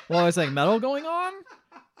while there's like metal going on.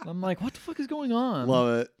 And I'm like, what the fuck is going on?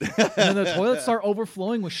 Love it. And then the toilets start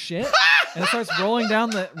overflowing with shit, and it starts rolling down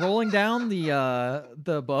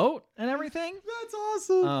the boat and everything. That's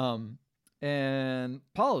awesome. And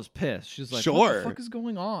Paula's pissed. She's like, "What Sure. the fuck is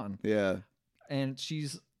going on?" Yeah. And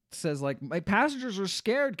says like, "My passengers are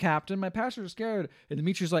scared, Captain. My passengers are scared." And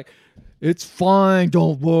Dimitri's like, "It's fine.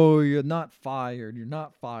 Don't worry. You're not fired. You're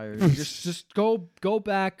not fired. just go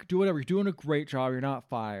back. Do whatever. You're doing a great job. You're not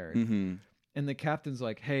fired." Mm-hmm. And the captain's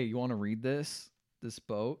like, "Hey, you want to read this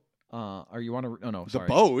boat? Or you want to? Oh no, sorry.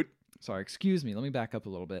 The boat. Sorry, excuse me. Let me back up a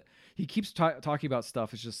little bit." He keeps talking about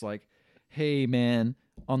stuff. It's just like, "Hey, man,"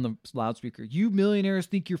 on the loudspeaker, "you millionaires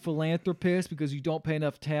think you're philanthropists because you don't pay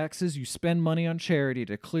enough taxes. You spend money on charity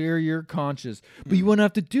to clear your conscience. But you wouldn't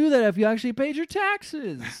have to do that if you actually paid your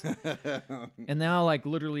taxes." And now, like,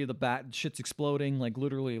 literally the shit's exploding. Like,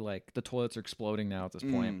 literally, like, the toilets are exploding now at this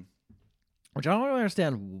point. Which I don't really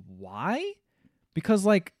understand why. Because,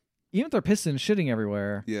 like, even if they're pissing and shitting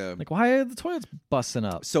everywhere, Yeah. like, why are the toilets busting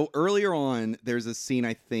up? So earlier on, there's a scene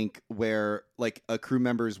I think where like a crew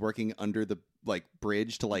member is working under the like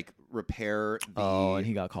bridge to like repair the. Oh, and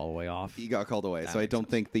he got called away off. He got called away, That so I makes don't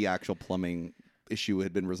sense. think the actual plumbing issue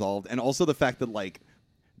had been resolved, and also the fact that like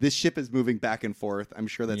this ship is moving back and forth. I'm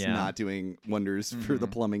sure that's Yeah. not doing wonders for the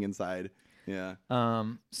plumbing inside. Yeah.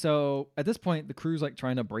 So at this point, the crew's like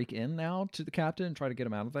trying to break in now to the captain and try to get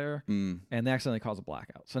him out of there, and they accidentally cause a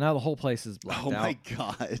blackout. So now the whole place is blacked Oh out. my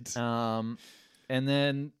god. And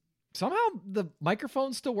then somehow the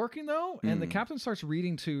microphone's still working though, and the captain starts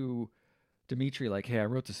reading to Dimitri like, "Hey, I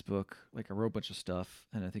wrote this book. Like, I wrote a bunch of stuff,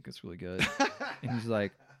 and I think it's really good." And he's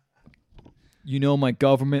like, "You know, my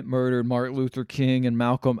government murdered Martin Luther King and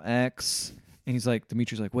Malcolm X." And he's like,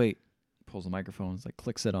 Dimitri's like, "Wait." Pulls the microphone, like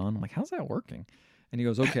clicks it on. I'm like, "How's that working?" And he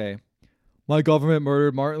goes, "Okay, my government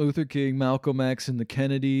murdered Martin Luther King, Malcolm X, and the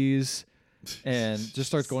Kennedys," and just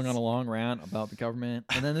starts going on a long rant about the government.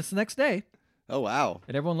 And then it's the next day, Oh wow.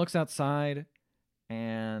 and everyone looks outside,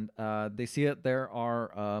 and they see it. There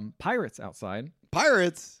are pirates outside.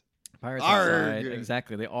 Pirates. Pirates Arg. outside.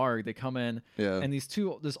 Exactly. They are. They come in, Yeah. and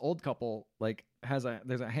this old couple like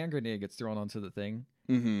there's a hand grenade gets thrown onto the thing,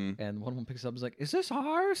 Mm-hmm. and one of them picks it up. Is like, "Is this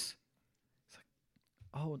ours?" It's like,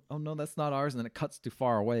 oh no, that's not ours. And then it cuts too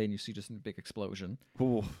far away, and you see just a big explosion.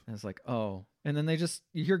 And it's like, oh, and then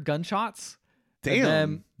you hear gunshots. Damn. And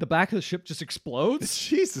then the back of the ship just explodes.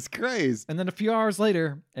 Jesus Christ. And then a few hours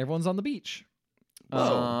later, everyone's on the beach.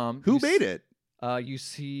 Whoa. Who made it? You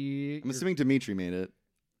see, I'm assuming Dimitri made it.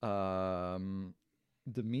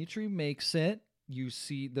 Dimitri makes it. You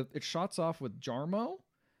see it shots off with Jarmo,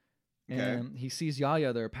 Okay. and he sees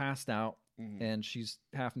Yaya there passed out, and she's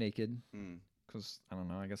half naked Mm. because I don't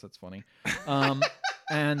know. I guess that's funny.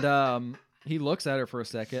 He looks at her for a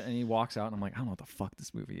second, and he walks out. And I'm like, I don't know what the fuck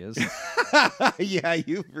this movie is. Yeah,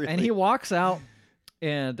 you really. And he walks out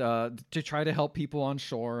and to try to help people on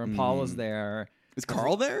shore, and Paula's there. Is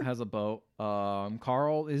Carl there? Has a boat.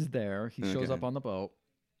 Carl is there. He shows Okay. up on the boat.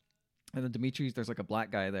 And then there's like a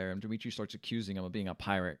black guy there, and Dimitri starts accusing him of being a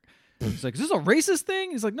pirate. He's like, "Is this a racist thing?"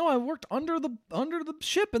 He's like, "No, I worked under the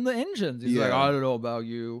ship and the engines." He's like, Yeah. "I don't know about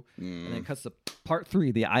you." And then it cuts to part 3,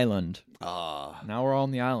 the island. Ah. Now we're on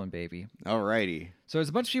the island, baby. Alrighty. So there's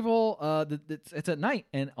a bunch of people. It's at night,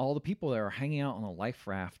 and all the people there are hanging out on a life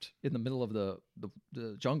raft in the middle of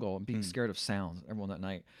the jungle and being scared of sounds. Everyone at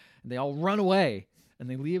night, and they all run away, and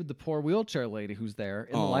they leave the poor wheelchair lady who's there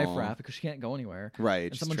in the life Aw. raft because she can't go anywhere. Right.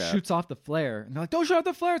 And she's someone trapped. shoots off the flare, and they're like, "Don't shoot off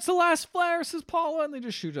the flare! It's the last flare!" Says Paula, and they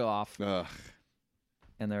just shoot it off. Ugh.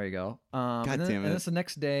 And there you go. God and then, damn it. And it's the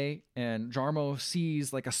next day, and Jarmo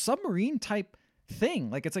sees like a submarine type thing.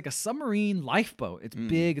 Like it's like a submarine lifeboat. It's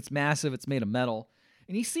big, it's massive, it's made of metal.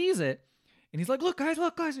 And he sees it, and he's like, look, guys,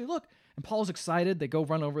 look. And Paul's excited. They go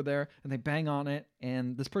run over there, and they bang on it,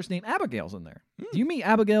 and this person named Abigail's in there. Do you meet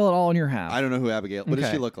Abigail at all in your house? I don't know who Abigail. What does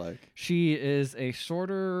Okay. she look like? She is a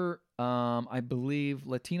shorter, I believe,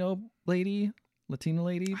 Latina lady.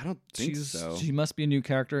 I don't think so. She must be a new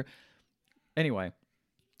character. Anyway,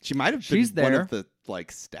 She might have been She's one there. of the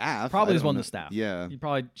like staff. probably I is don't one know. of the staff. Yeah. she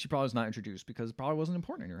probably was not introduced because it probably wasn't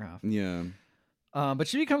important in your house. Yeah. But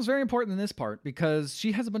she becomes very important in this part because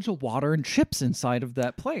she has a bunch of water and chips inside of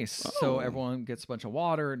that place. So Oh. everyone gets a bunch of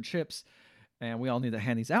water and chips, and we all need to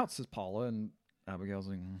hand these out, says Paula. And Abigail's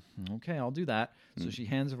like, okay, I'll do that. So she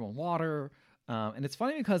hands everyone water. And it's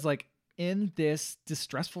funny because, like, in this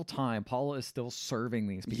distressful time, Paula is still serving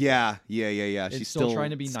these people. Yeah. She's still trying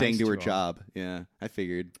to be staying nice to her to 'em. job. Yeah, I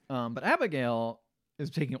figured. But Abigail is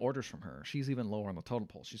taking orders from her. She's even lower on the totem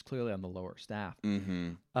pole. She's clearly on the lower staff.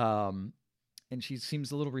 Mm-hmm. And she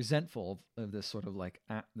seems a little resentful of this sort of like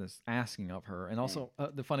this asking of her. And also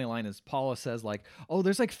the funny line is Paula says like, "Oh,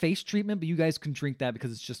 there's like face treatment, but you guys can drink that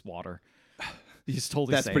because it's just water." He's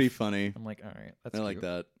totally That's safe. pretty funny. I'm like, all right, that's I cute. like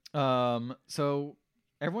that. So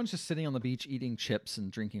everyone's just sitting on the beach eating chips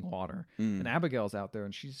and drinking water. And Abigail's out there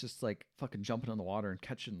and she's just like fucking jumping in the water and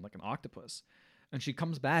catching like an octopus. And she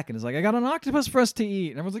comes back and is like, "I got an octopus for us to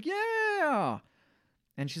eat." And everyone's like, "Yeah."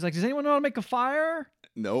 And she's like, "Does anyone know how to make a fire?"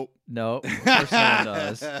 Nope. No, of course no one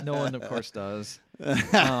does. No one, of course, does.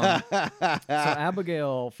 So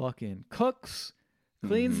Abigail fucking cooks,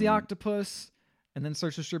 cleans the octopus, and then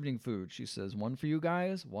starts distributing food. She says, "One for you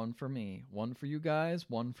guys, one for me. One for you guys,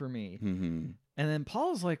 one for me." Mm-hmm. And then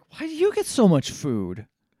Paul's like, "Why do you get so much food?"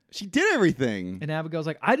 She did everything. And Abigail's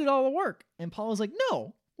like, "I did all the work." And Paul's like,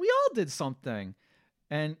 "No, we all did something."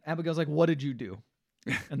 And Abigail's like, "What did you do?"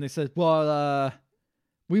 And they said, "Well,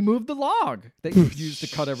 we moved the log that you used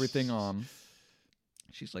to cut everything on."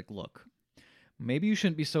 She's like, "Look, maybe you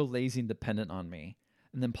shouldn't be so lazy and dependent on me."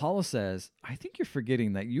 And then Paula says, "I think you're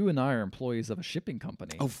forgetting that you and I are employees of a shipping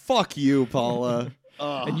company. Oh, fuck you, Paula.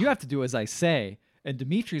 And you have to do as I say." And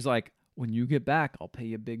Dimitri's like, when you get back, I'll pay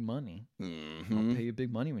you big money. Mhm. I'll pay you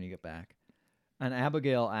big money when you get back. And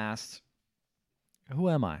Abigail asks, who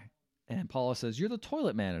am I? And Paula says, you're the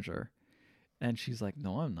toilet manager. And she's like,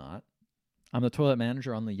 no, I'm not. I'm the toilet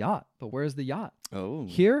manager on the yacht. But where's the yacht? Oh,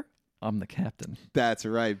 Here, I'm the captain. that's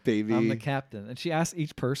right, baby. I'm the captain. And she asks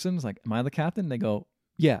each person, is like, am I the captain? And they go,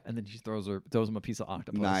 yeah. And then she throws them a piece of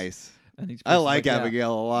octopus. Nice. And each I person's like yeah.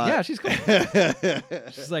 Abigail a lot. Yeah, she's cool.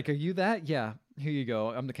 She's like, are you that? Yeah. Here you go.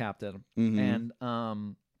 I'm the captain. Mhm.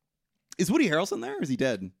 And Is Woody Harrelson there or is he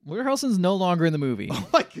dead? Woody Harrelson's no longer in the movie. Oh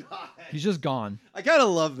my God. He's just gone. I kind of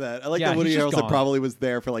love that. I like Yeah, that Woody he's just Harrelson gone. probably was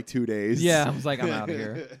there for like 2 days. Yeah, I was like, I'm out of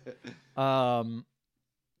here.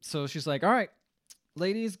 So she's like, all right,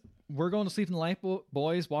 ladies, we're going to sleep in the lifeboat.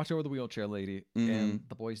 Boys, watch over the wheelchair lady. And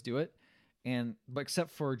the boys do it. But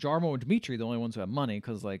except for Jarmo and Dimitri, the only ones who have money,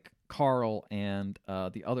 because like Carl and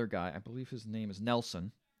the other guy, I believe his name is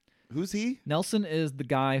Nelson. Who's he? Nelson is the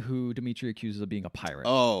guy who Dimitri accuses of being a pirate.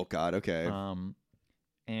 Oh God. Okay.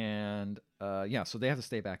 So they have to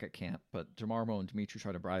stay back at camp. But Jarmo and Dimitri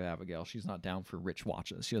try to bribe Abigail. She's not down for rich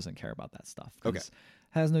watches. She doesn't care about that stuff. 'Cause Okay.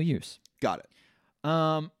 has no use. Got it.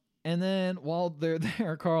 And then while they're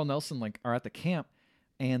there, Carl and Nelson are at the camp,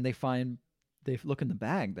 and they look in the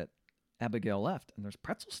bag that Abigail left, and there's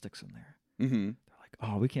pretzel sticks in there. Mm-hmm. They're like,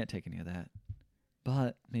 oh, we can't take any of that,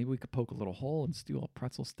 but maybe we could poke a little hole and steal a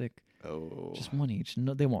pretzel stick, Oh. just one each.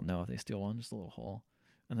 No, they won't know if they steal one, just a little hole.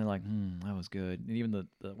 And they're like, that was good. And even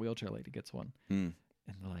the wheelchair lady gets one, and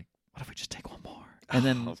they're like, what if we just take one more? And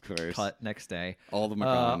then of course. cut next day. All of them are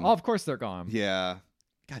gone. Of course they're gone. Yeah.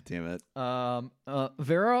 God damn it.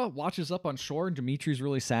 Vera watches up on shore, and Dimitri's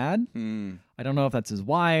really sad. Hmm. I don't know if that's his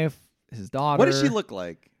wife, his daughter. What does she look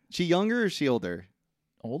like? She younger or is she older?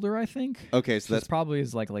 Older, I think. Okay, so She's that's probably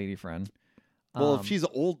his lady friend. well. If she's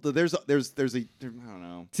old, there's a I don't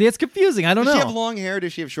know. See, it's confusing. I don't Does know. she have long hair? Or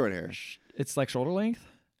does she have short hair? It's like shoulder length.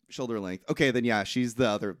 Shoulder length. Okay, then yeah, she's the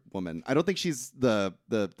other woman. I don't think she's the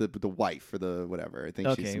wife or the whatever. I think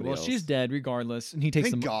she's Okay, somebody well, else. she's dead regardless, and he takes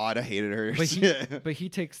Thank the God, I hated her. but he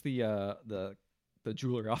takes the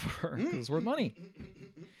jewelry off of her because it's worth money.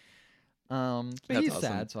 But That's he's awesome.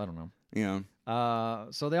 sad, so I don't know. Yeah.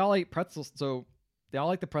 So they all ate pretzels. So they all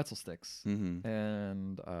like the pretzel sticks. Mm-hmm.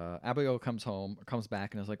 And Abigail comes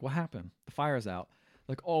back and is like, what happened? The fire's out.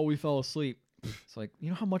 Like, oh, we fell asleep. It's like, you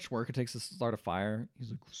know how much work it takes to start a fire?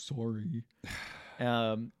 He's like, sorry.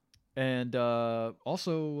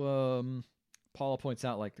 Also, Paula points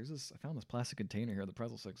out, like, I found this plastic container here, the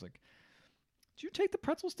pretzel sticks. Like, did you take the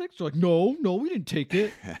pretzel sticks? They're like, no, we didn't take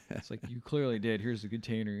it. It's like, you clearly did. Here's the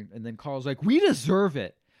container. And then Carl's like, we deserve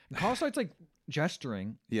it. And Carl starts like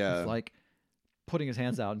gesturing. Yeah. He's like putting his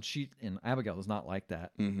hands out, and Abigail does not like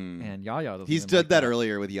that. Mm-hmm. And Yaya doesn't. He's even did like that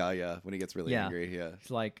earlier with Yaya when he gets really Yeah. angry. Yeah.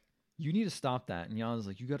 It's like, you need to stop that. And Yaya's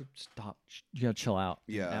like, you got to stop. You got to chill out.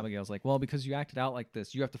 Yeah. And Abigail's like, well, because you acted out like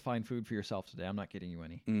this, you have to find food for yourself today. I'm not getting you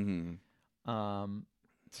any. Mm-hmm.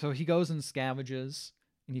 So he goes and scavenges,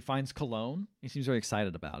 and he finds cologne. He seems very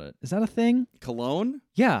excited about it. Is that a thing? Cologne?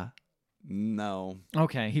 Yeah. No.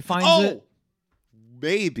 Okay. He finds it.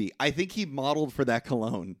 Maybe. I think he modeled for that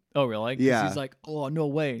cologne. Oh, really? 'Cause Yeah. He's like, oh, no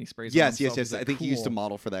way. And he sprays it on Yes. himself. He's I like, think he used to cool.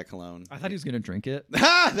 model for that cologne. I thought he was going to drink it.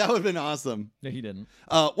 That would have been awesome. Yeah, he didn't.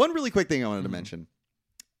 One really quick thing I wanted to mention.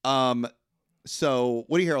 So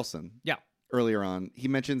Woody Harrelson. Yeah. Earlier on, he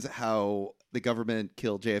mentions how the government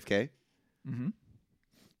killed JFK. Mm-hmm.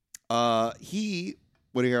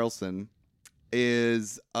 Woody Harrelson,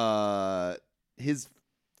 is his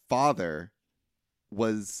father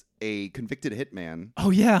was a convicted hitman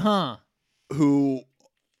Oh, yeah, huh? who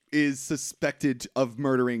is suspected of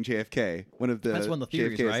murdering JFK. That's one of the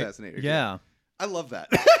theories, JFK right? assassinator. Yeah. I love that.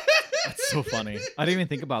 That's so funny. I didn't even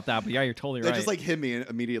think about that, but yeah, you're totally That right. just like hit me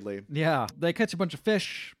immediately. Yeah, they catch a bunch of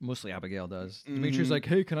fish. Mostly Abigail does. Dimitri's like,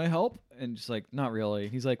 hey, can I help? And just like, not really.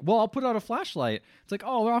 He's like, well, I'll put out a flashlight. It's like,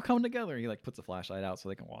 oh, they're all coming together. He like puts a flashlight out so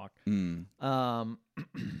they can walk.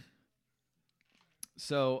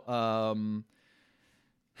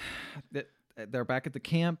 They're back at the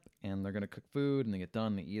camp, and they're gonna cook food, and they get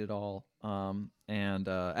done, they eat it all.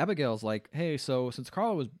 Abigail's like, hey, so since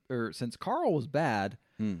Carl was bad,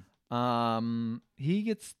 he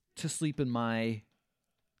gets to sleep in the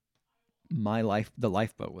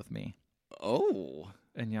lifeboat with me. Oh.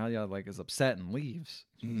 And Yaya like is upset and leaves.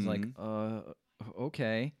 He's like,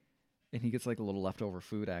 okay. And he gets like a little leftover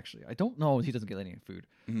food. Actually, I don't know. He doesn't get any food.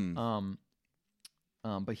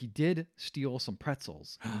 But he did steal some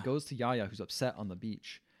pretzels. And he goes to Yaya, who's upset on the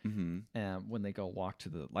beach, and when they go walk to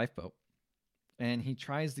the lifeboat, and he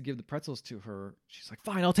tries to give the pretzels to her. She's like,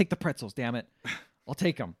 "Fine, I'll take the pretzels. Damn it, I'll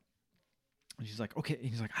take them." And she's like, okay. And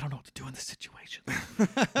he's like, I don't know what to do in this situation.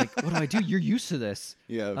 Like, what do I do? You're used to this.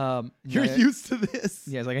 Yeah. You're Yaya- used to this.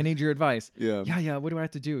 Yeah, he's like, I need your advice. Yeah. Yeah. What do I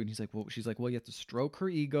have to do? And he's like, well, she's like, well, you have to stroke her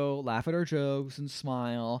ego, laugh at her jokes, and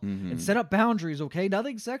smile, and set up boundaries. Okay,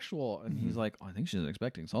 nothing sexual. And he's like, oh, I think she's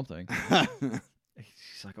expecting something.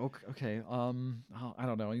 She's like, okay, I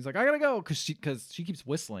don't know. And he's like, I gotta go because she keeps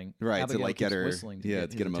whistling. Right, to Abigail like get keeps her. whistling to Yeah, to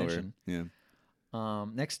his get him attention. over. Yeah.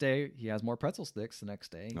 Next day, he has more pretzel sticks. The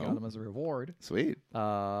next day, he got Oh. them as a reward. Sweet.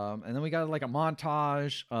 And then we got like a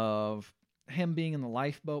montage of him being in the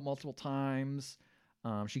lifeboat multiple times.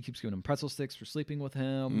 She keeps giving him pretzel sticks for sleeping with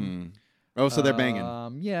him. Oh, so they're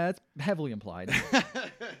banging. Yeah, it's heavily implied.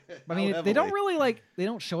 I mean, they don't really they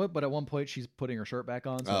don't show it, but at one point she's putting her shirt back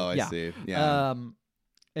on. So, Oh, I yeah. see. Yeah.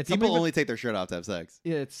 It's People something only take their shirt off to have sex.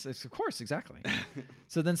 it's of course someone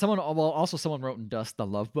wrote in dust the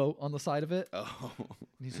love boat on the side of it. Oh. And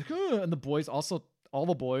he's like, "Ugh," and the boys also, all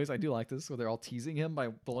the boys, I do like this, where they're all teasing him by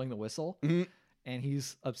blowing the whistle. Mhm. And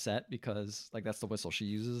he's upset because like that's the whistle she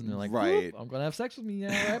uses, and they're like, Right. "I'm gonna have sex with me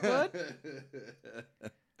now, right, bud?"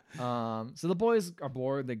 So the boys are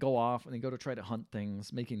bored. They go off and they go to try to hunt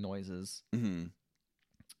things, making noises. Mhm.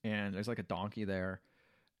 And there's like a donkey there.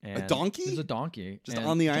 And donkey? There's a donkey. Just and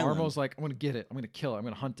on the island? Jarmo's like, I'm gonna get it. I'm gonna kill it. I'm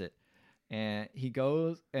gonna hunt it. And he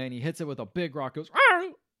goes and he hits it with a big rock. Goes, "Arr!"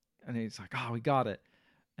 And he's like, oh, we got it.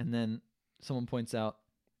 And then someone points out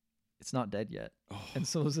it's not dead yet. Oh. And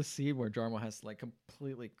so there's a scene where Jarmo has to like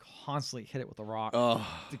completely constantly hit it with a rock Oh.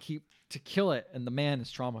 to kill it. And the man is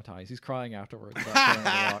traumatized. He's crying afterwards. About killing the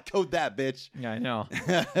rock. Code that, bitch. Yeah, I know.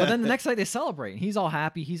 But then the next night they celebrate. He's all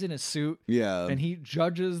happy. He's in his suit. Yeah. And he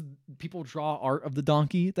judges, people draw art of the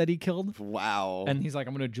donkey that he killed. Wow. And he's like,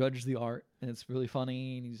 I'm going to judge the art. And it's really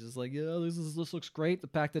funny. And he's just like, yeah, this looks great. The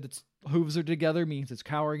fact that its hooves are together means it's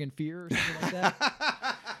cowering in fear or something like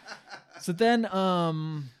that. So then,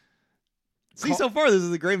 See, so far, this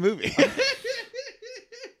is a great movie.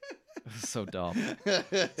 so dumb.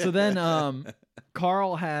 So then,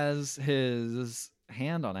 Carl has his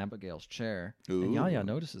hand on Abigail's chair. And Yaya Ooh.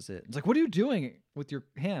 notices it. It's like, what are you doing with your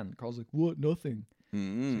hand? Carl's like, what? Nothing.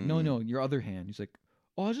 He's like, no, your other hand. He's like,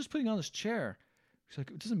 oh, I was just putting on this chair. She's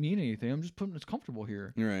like, it doesn't mean anything. I'm just putting it's comfortable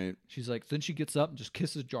here. Right. She's like, then she gets up and just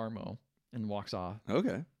kisses Jarmo and walks off.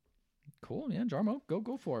 Okay. Cool, yeah, Jarmo,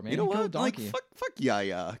 go for it, man. You know kill what? the Like, donkey. fuck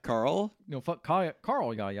Yaya, Carl. Fuck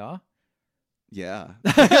Carl, Yaya. Yeah.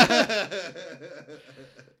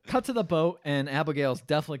 Cut to the boat, and Abigail's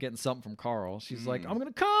definitely getting something from Carl. She's like, I'm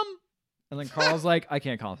gonna come. And then Carl's like, I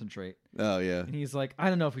can't concentrate. Oh, yeah. And he's like, I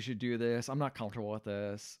don't know if we should do this. I'm not comfortable with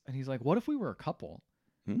this. And he's like, what if we were a couple?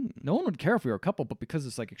 No one would care if we were a couple, but because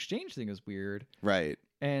this like exchange thing is weird. Right.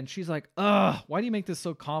 And she's like, ugh, why do you make this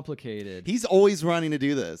so complicated? He's always running to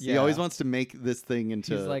do this. He Yeah. always wants to make this thing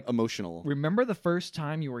into He's like, emotional. Remember the first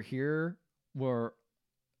time you were here where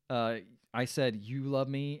I said, you love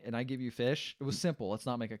me and I give you fish? It was simple. Let's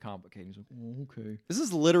not make it complicated. He's like, oh, okay. This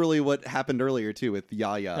is literally what happened earlier too with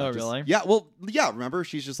Yaya. Oh, really? Yeah. Well, yeah. Remember,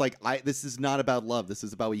 she's just like, this is not about love. This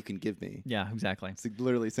is about what you can give me. Yeah, exactly. It's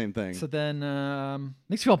literally the same thing. So then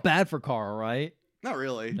makes you feel bad for Carl, right? Not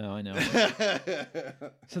really. No, I know.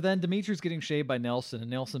 So then Dimitri's getting shaved by Nelson, and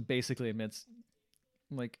Nelson basically admits,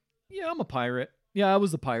 like, yeah, I'm a pirate. Yeah, I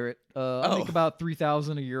was a pirate. I make about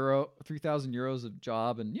 3,000 euros a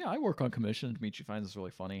job, and yeah, I work on commission. Dimitri finds this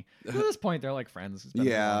really funny. At this point, they're like friends. It's been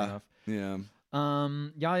long enough. Yeah.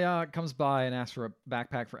 Yaya comes by and asks for a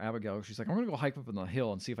backpack for Abigail. She's like, I'm gonna go hike up on the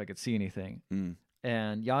hill and see if I could see anything.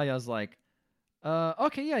 And Yaya's like,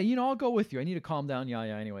 okay, yeah, I'll go with you. I need to calm down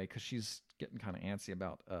Yaya anyway, because she's getting kind of antsy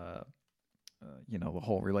about the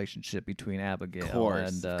whole relationship between Abigail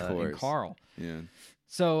and Carl. Yeah.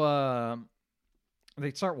 So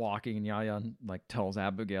they start walking, and Yaya like tells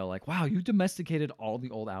Abigail, like, wow, you domesticated all the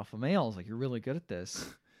old alpha males. Like, you're really good at this.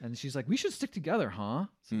 And she's like, we should stick together, huh?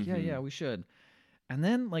 It's like, yeah, we should. And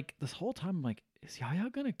then like this whole time, I'm like, is Yaya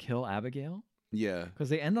gonna kill Abigail? Yeah. Because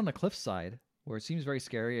they end on a cliffside where it seems very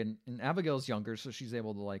scary, and Abigail's younger, so she's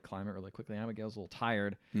able to like climb it really quickly. Abigail's a little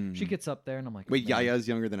tired. She gets up there, and I'm like, wait, man. Yaya's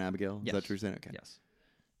younger than Abigail? Is Yes. that what you're saying? Okay. Yes.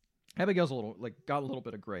 Abigail's got a little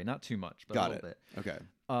bit of gray, not too much, but Got a little it. bit.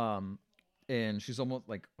 Okay. And she's almost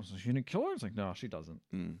like, so she didn't kill her? It's like, no, she doesn't.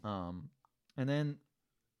 And then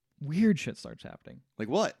weird shit starts happening. Like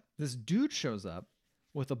what? This dude shows up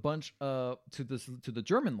with a bunch to the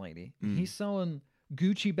German lady. He's selling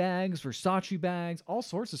Gucci bags, Versace bags, all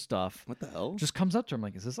sorts of stuff. What the hell? Just comes up to him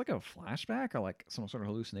like, is this like a flashback or like some sort of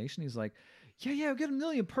hallucination? He's like, yeah, I've got a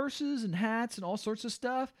million purses and hats and all sorts of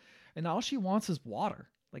stuff. And all she wants is water.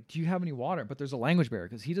 Like, do you have any water? But there's a language barrier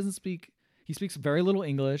because he speaks very little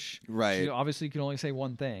English. Right. So obviously, you can only say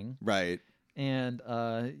one thing. Right. And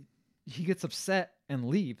he gets upset and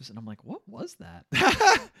leaves, and I'm like, what was that?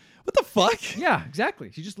 What the fuck? Yeah, exactly.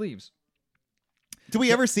 He just leaves. Do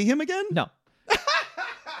we ever see him again? No.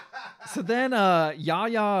 So then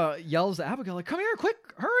Yaya yells at Abigail, like, come here, quick,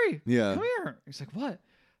 hurry. Yeah. Come here. He's like, what?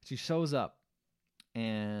 She shows up,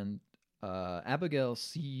 and Abigail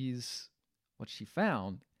sees what she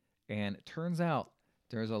found, and it turns out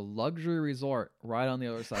there's a luxury resort right on the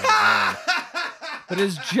other side of the island. But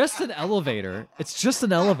it's just an elevator. It's just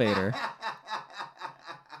an elevator.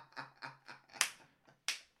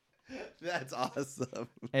 That's awesome.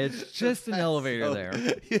 It's just an elevator there.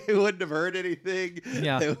 He wouldn't have heard anything.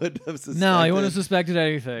 Yeah. They wouldn't have suspected. No, he wouldn't have suspected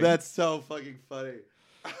anything. That's so fucking funny.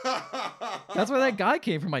 That's where that guy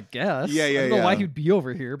came from, I guess. Yeah, I don't know yeah. why he'd be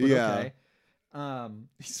over here, but Yeah. okay.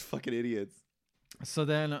 These fucking idiots. So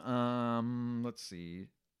then, let's see.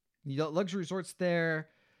 The luxury resort's there,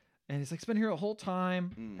 and he's like, it's been here the whole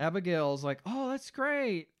time. Abigail's like, oh, that's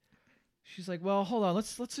great. She's like, well, hold on,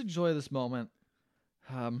 let's enjoy this moment.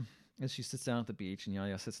 As she sits down at the beach, and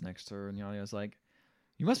Yaya sits next to her, and Yaya's like,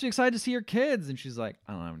 you must be excited to see your kids. And she's like,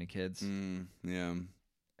 I don't have any kids. Yeah. And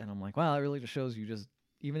I'm like, wow, that really just shows you just,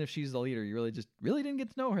 even if she's the leader, you really didn't get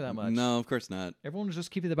to know her that much. No, of course not. Everyone was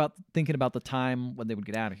just thinking about the time when they would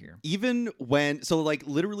get out of here. Even when, so like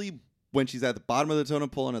literally when she's at the bottom of the totem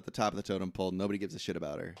pole and at the top of the totem pole, nobody gives a shit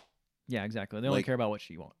about her. Yeah, exactly. They only Like- care about what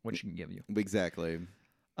she can give you. Exactly.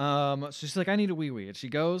 So she's like, I need a wee wee, and she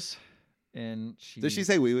goes, and Does she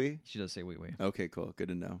say wee wee? She does say wee wee. Okay, cool. Good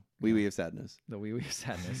to know. Wee wee of sadness. The wee wee of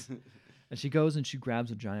sadness. And she goes and she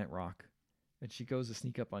grabs a giant rock, and she goes to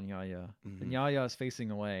sneak up on Yaya, and Yaya is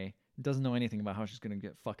facing away, doesn't know anything about how she's gonna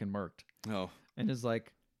get fucking murked, Oh. and is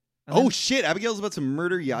like, and Oh then- shit! Abigail's about to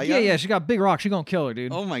murder Yaya. yeah, she got a big rock. She gonna kill her,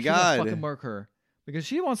 dude. Oh my She gonna God. fucking murk her because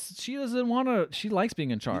she doesn't want to. She likes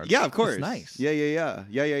being in charge. Yeah, of course. It's nice. Yeah.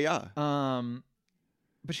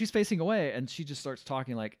 But she's facing away, and she just starts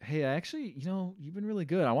talking like, "Hey, actually, you've been really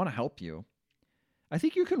good. I want to help you. I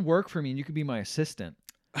think you can work for me, and you can be my assistant."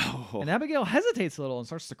 Oh. And Abigail hesitates a little and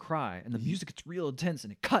starts to cry, and the music gets real intense,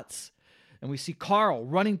 and it cuts, and we see Carl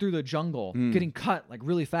running through the jungle, getting cut like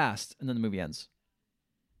really fast, and then the movie ends.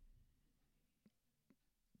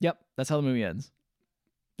 Yep, that's how the movie ends.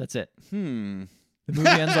 That's it. The movie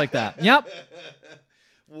ends like that. Yep.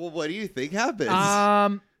 Well, what do you think happens?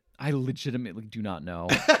 I legitimately do not know.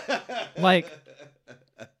 Like,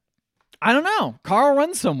 I don't know. Carl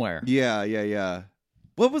runs somewhere. Yeah.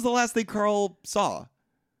 What was the last thing Carl saw?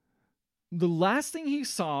 The last thing he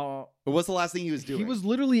saw, Or what's the last thing he was doing? he was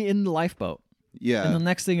literally in the lifeboat. Yeah. And the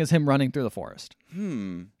next thing is him running through the forest.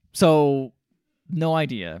 Hmm. So, no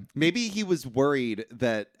idea. Maybe he was worried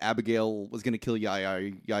that Abigail was going to kill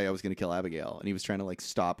Yaya. Yaya was going to kill Abigail, and he was trying to like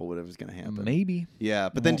stop whatever was going to happen. Maybe. Yeah,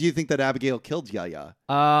 but then do you think that Abigail killed Yaya?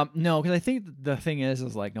 No, because I think the thing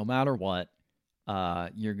is like no matter what,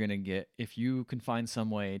 you're gonna get, if you can find some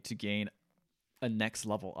way to gain a next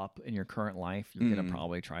level up in your current life, you're gonna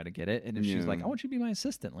probably try to get it. And if she's like, I want you to be my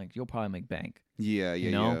assistant, like you'll probably make bank. Yeah.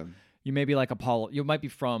 You may be like Apollo. You might be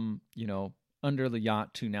from under the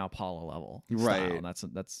yacht to now Apollo level. Right. Style.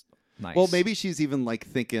 That's nice. Well, maybe she's even like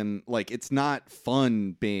thinking like it's not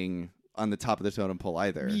fun being on the top of the totem pole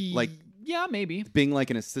either. Like yeah, maybe. being like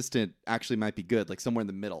an assistant actually might be good, like somewhere in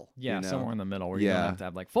the middle. Yeah, somewhere in the middle where you don't have to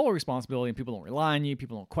have like full responsibility and people don't rely on you,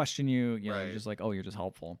 people don't question you. You're just like, oh, you're just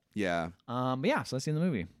helpful. Yeah. But yeah, so that's the end of the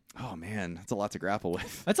movie. Oh man, that's a lot to grapple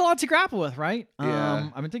with. That's a lot to grapple with, right? Yeah.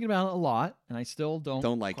 I've been thinking about it a lot, and I still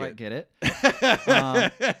don't like quite it. get it.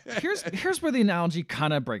 Here's where the analogy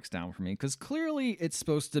kind of breaks down for me, because clearly it's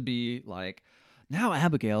supposed to be like, now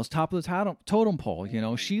Abigail's top of the totem pole.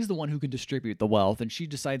 She's the one who can distribute the wealth, and she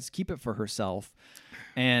decides to keep it for herself,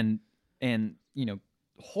 and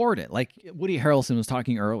hoard it. Like Woody Harrelson was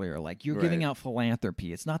talking earlier, like you're giving out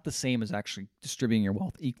philanthropy. It's not the same as actually distributing your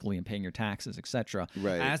wealth equally and paying your taxes, etc.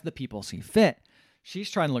 Right. As the people see fit.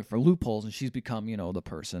 She's trying to look for loopholes, and she's become, the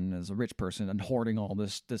person as a rich person and hoarding all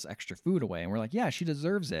this extra food away. And we're like, yeah, she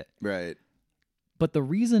deserves it. Right. But the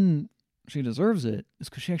reason she deserves it is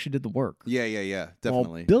because she actually did the work. Yeah.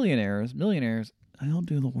 Definitely. While billionaires, millionaires, they don't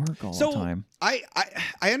do the work all the time. I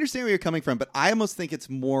understand where you're coming from, but I almost think it's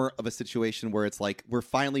more of a situation where it's like we're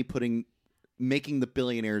finally making the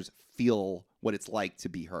billionaires feel what it's like to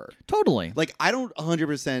be her. Totally. Like, I don't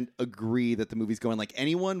 100% agree that the movie's going like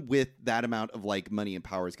anyone with that amount of like money and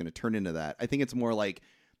power is going to turn into that. I think it's more like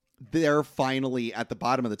they're finally at the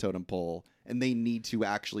bottom of the totem pole and they need to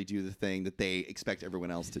actually do the thing that they expect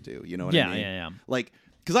everyone else to do. You know what I mean? Yeah. Like,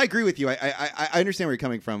 because I agree with you. I understand where you're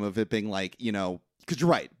coming from of it being like, because you're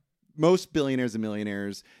right. Most billionaires and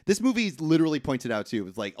millionaires, this movie's literally pointed out too.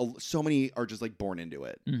 It's like so many are just like born into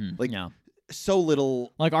it. Mm-hmm. Like, yeah. so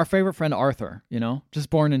little. Like our favorite friend Arthur, just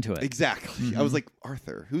born into it. Exactly. I was like,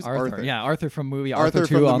 Arthur. Who's Arthur? Yeah, Arthur from movie Arthur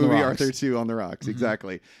 2 from the on movie the Rocks. Arthur 2 on the Rocks.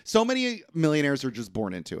 Exactly. So many millionaires are just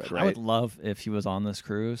born into it, right? I would love if he was on this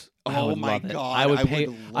cruise. I Oh would my love it. God, I would I pay.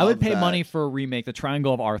 would I would love pay that. money for a remake, The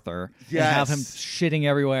Triangle of Arthur, and have him Yes. shitting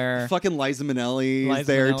everywhere. Fucking Liza Minnelli is Liza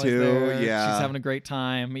there Minnelli's too. there. Yeah. she's having a great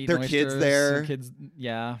time. eating Their kids oysters. there. Their kids,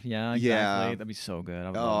 yeah, exactly. Yeah. That'd be so good.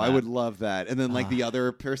 Oh, love I that. would love that. And then like the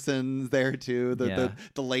other person's there too. The, Yeah.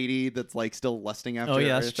 the lady that's like still lusting after. Oh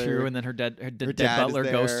yeah, that's Arthur. true. And then her dead dad butler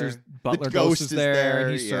is ghost there. is, The butler ghost ghost is is there. there,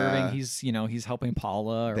 He's yeah. serving. He's helping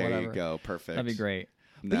Paula or There whatever. you go. Perfect. That'd be great.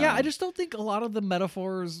 But No. yeah, I just don't think a lot of the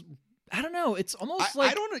metaphors. I don't know. It's almost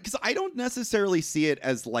like I don't know, because I don't necessarily see it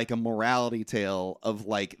as like a morality tale of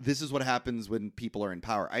like this is what happens when people are in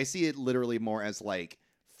power. I see it literally more as like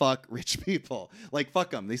fuck rich people, like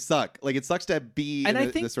fuck them, they suck. Like it sucks to be. and in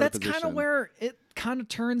I think this sort that's of kind of position. where it kind of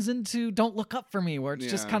turns into "Don't Look Up for Me," where it's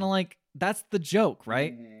just Yeah. kind of like that's the joke,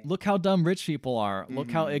 right? Look how dumb rich people are.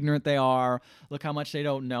 Look how ignorant they are. Look how much they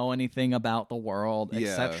don't know anything about the world, Yeah.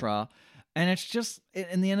 etc. And it's just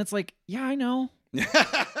in the end, it's like, yeah, I know.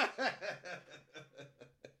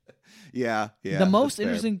 yeah. The most that's fair.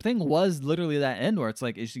 interesting thing was literally that end where it's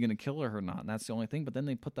like, is she gonna kill her or not? And that's the only thing. But then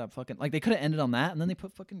they put that fucking like they could have ended on that, and then they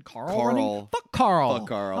put fucking Carl. running. Fuck Carl. Fuck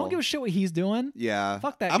Carl. I don't give a shit what he's doing. Yeah,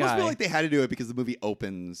 Fuck that I almost guy. feel like they had to do it because the movie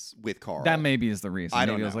opens with Carl. That maybe is the reason. I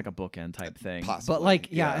Maybe don't it was know. like a bookend type thing. Possibly, But like,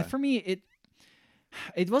 yeah, yeah. for me,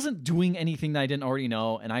 it wasn't doing anything that I didn't already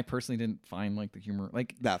know, and I personally didn't find like the humor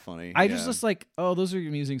like. that funny. I yeah. just like, oh, those are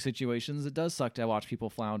amusing situations. It does suck to watch people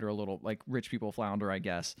flounder a little, like rich people flounder, I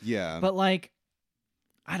guess. yeah, But like,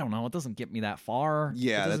 I don't know. It doesn't get me that far.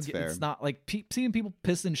 Yeah, It doesn't that's fair. It's not like seeing people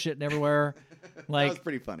pissing shit everywhere. that Like was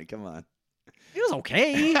pretty funny. Come on. it was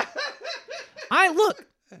okay.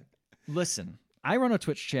 Listen. I run a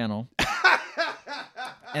Twitch channel,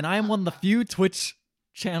 and I am one of the few Twitch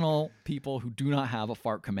channel people who do not have a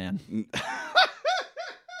fart command.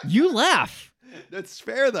 You laugh. That's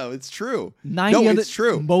fair though. It's true. 90 No, other- it's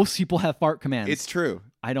true. Most people have fart commands. It's true.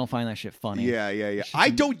 I don't find that shit funny. Yeah. I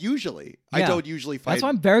don't usually. I Yeah. don't usually find. That's why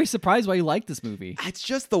I'm very surprised why you like this movie. It's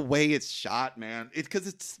just the way it's shot, man. It's because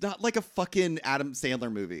it's not like a fucking Adam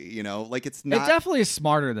Sandler movie, you know? Like it's not. It definitely is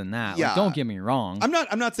smarter than that. Yeah. Like, don't get me wrong. I'm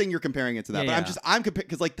not saying you're comparing it to that, Yeah, but yeah. I'm comparing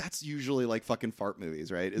because like that's usually like fucking fart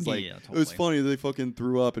movies, right? It's like Yeah, it was totally. funny they fucking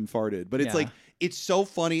threw up and farted, but it's Yeah. like it's so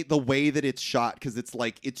funny the way that it's shot because it's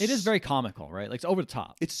like It is very comical, right? Like it's over the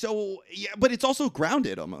top. It's so but it's also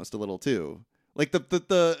grounded almost a little too. Like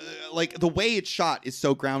the like the way it's shot is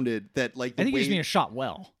so grounded that like the I think way, you just mean it's shot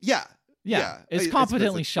well. yeah. It's I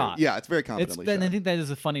competently it's shot. Yeah, it's very It's competently then shot. I think that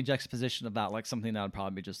is a funny juxtaposition of that, like something that would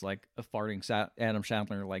probably be just like a farting Adam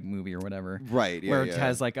Sandler like movie or whatever. Right, yeah, where it yeah.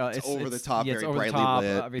 has like It's over the top, yeah, it's very over the brightly top,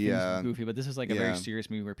 lit, everything's yeah. goofy. But this is like a Yeah. very serious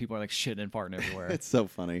movie where people are like shitting and farting everywhere. It's so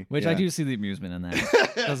funny. Which I yeah. do see the amusement in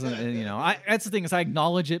that. Doesn't that's the thing is I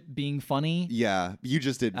acknowledge it being funny. Yeah, you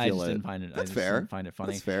just didn't I feel just it. didn't find it. That's I just fair. Didn't find it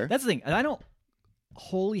funny. That's fair. That's the thing, and I don't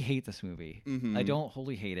wholly hate this movie. Mhm. I don't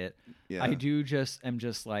wholly hate it. Yeah. I do am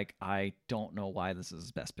just like I don't know why this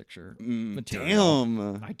is Best Picture material.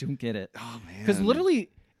 Damn. I don't get it Oh man. because literally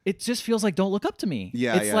it just feels like Don't Look Up to Me.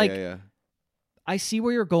 Yeah, it's yeah, like yeah. I see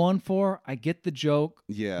where you're going for. I get the joke.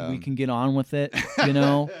 Yeah. We can get on with it. You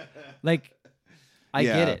know, like I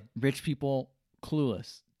get Yeah. it. Rich people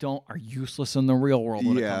clueless are useless in the real world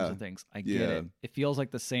when it Yeah. comes to things. I get Yeah. it. It feels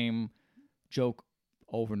like the same joke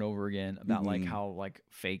over and over again about like Mhm. how like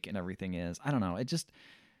fake and everything is. I don't know. It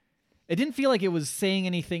didn't feel like it was saying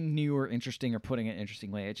anything new or interesting or putting it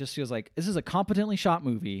interestingly. It just feels like this is a competently shot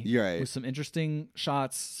movie You're right. with some interesting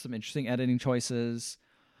shots, some interesting editing choices.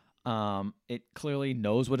 It clearly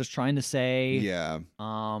knows what it's trying to say. Yeah.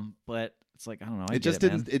 But it's like I don't know. I It get just it,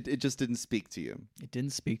 didn't. man. It just didn't speak to you. It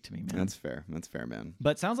didn't speak to me, man. That's fair. That's fair, man.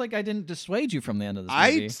 But it sounds like I didn't dissuade you from the end of this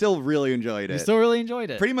I movie. still really enjoyed You it. still really enjoyed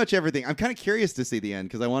it. Pretty much everything. I'm kind of curious to see the end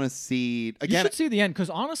because I want to see You again. should see the end because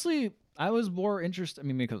honestly, I was more interested. I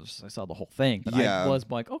mean, because I saw the whole thing, but Yeah. I was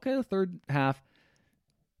like, okay, the third half,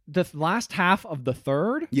 the last half of the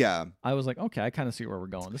third, Yeah. I was like, okay, I kind of see where we're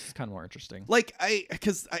going. This is kind of more interesting. Like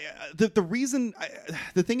the reason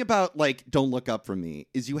the thing about like Don't Look Up from Me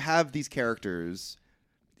is you have these characters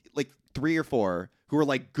like 3 or 4 who are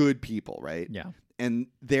like good people, right? Yeah. And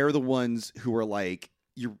they're the ones who are like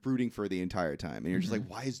you're rooting for the entire time, and you're just like,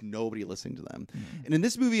 why is nobody listening to them? And in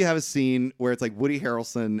this movie, you have a scene where it's like Woody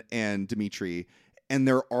Harrelson and Dimitri, and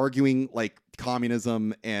they're arguing like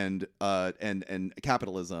communism and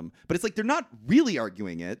capitalism, but it's like they're not really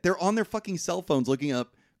arguing it. They're on their fucking cell phones looking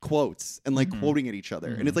up quotes and like quoting at each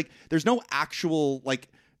other, and it's like there's no actual like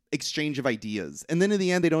exchange of ideas, and then in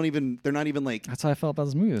the end they're not even like That's how I felt about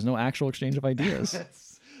this movie. There's no actual exchange of ideas.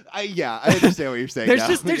 I understand what you're saying.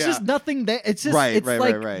 There's now. just nothing there. It's just Right, it's right,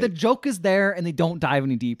 like right, right. the joke is there and they don't dive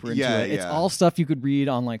any deeper into Yeah, it. It's yeah. all stuff you could read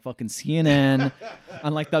on like fucking CNN,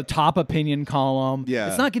 on like the top opinion column. Yeah.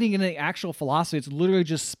 It's not getting any actual philosophy. It's literally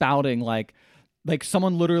just spouting like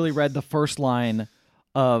someone literally read the first line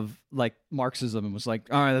of like Marxism and was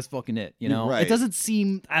like, all right, that's fucking it. You know, Right. It doesn't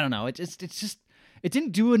seem, I don't know. It's just, it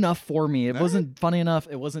didn't do enough for me. It wasn't funny enough.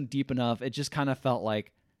 It wasn't deep enough. It just kind of felt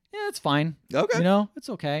like, yeah, it's fine. Okay. You know, it's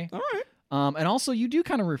okay. All right. And also, you do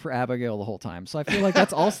kind of root for Abigail the whole time, so I feel like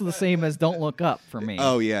that's also the same as Don't Look Up for me.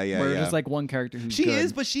 Oh yeah, where yeah. there's like one character who's She good.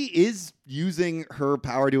 is, but she is using her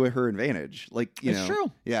power to her advantage. Like you It's know,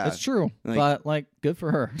 true. Yeah, It's true. Like- But like, good for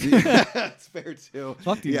her. That's fair too.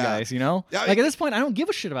 Fuck these Yeah. guys, you know. Yeah, Like at this point, I don't give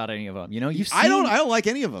a shit about any of them. You know, you've seen, I don't like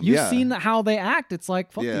any of them. You've yeah. seen how they act. It's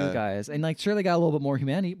like fuck Yeah. you guys, and like sure they got a little bit more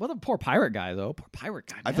humanity. Well, the poor pirate guy though. Poor pirate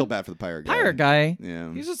guy. I man. feel bad for the pirate guy. Pirate guy.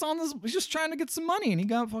 Yeah. He's just on this. He's just trying to get some money, and he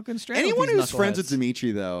got fucking stranded. Anyone with these who's friends with knuckleheads.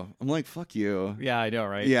 Dimitri, though, I'm like, fuck you. Yeah, I know,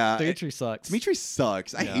 right? Yeah. Dimitri sucks. Dimitri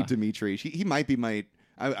sucks. I Yeah. hate Dimitri. He might be my.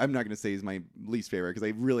 I'm not going to say he's my least favorite because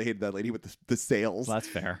I really hated that lady with the sails. Well, that's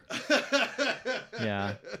fair.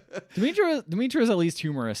 Yeah, Dimitri is at least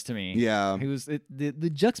humorous to me. Yeah. he was the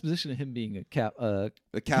juxtaposition of him being a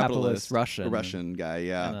A capitalist a Russian. Russian guy,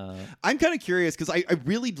 yeah. and, I'm kind of curious because I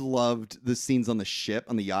really loved the scenes on the ship,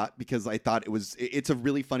 on the yacht, because I thought it's a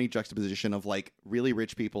really funny juxtaposition of like really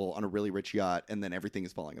rich people on a really rich yacht and then everything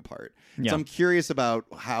is falling apart. Yeah. So I'm curious about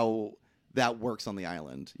how that works on the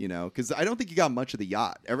island, you know, because I don't think you got much of the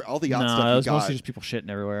yacht. All the yacht no, stuff it you was got. mostly just people shitting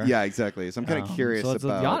everywhere. Yeah, exactly. So I'm kind of curious so about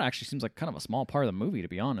the yacht. Actually, seems like kind of a small part of the movie, to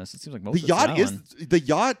be honest. It seems like most the of yacht it's is the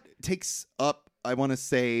yacht takes up, I want to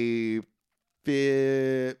say,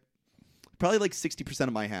 probably like 60%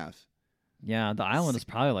 of my half. Yeah, the island is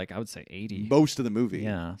probably like I would say 80. Most of the movie.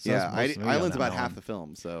 Yeah, so yeah. that's most of the movie on Island's that about half island. the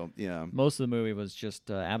film, so yeah. Most of the movie was just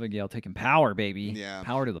Abigail taking power, baby. Yeah.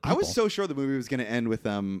 Power to the I people. was so sure the movie was going to end with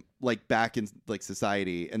them like back in like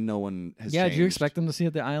society, and no one has. Yeah, changed. did you expect them to see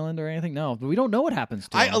at the island or anything? No, but we don't know what happens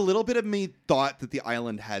to them. A little bit of me thought that the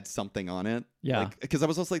island had something on it. Yeah. Because I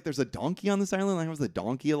was also like, there's a donkey on this island. Like, was the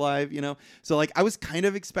donkey alive? You know? So, like, I was kind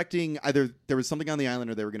of expecting either there was something on the island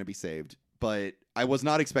or they were going to be saved. But I was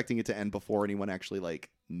not expecting it to end before anyone actually, like,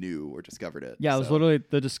 knew or discovered it. Yeah, it was So, literally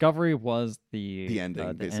the discovery was the ending,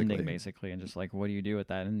 ending basically. and just like what do you do with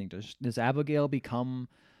that ending? Does Abigail become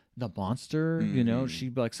the monster? You know, she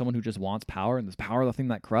like someone who just wants power, and this power the thing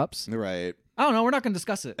that corrupts. Right. I don't know. We're not going to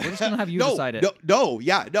discuss it. We're just going to have you no, decide it. No.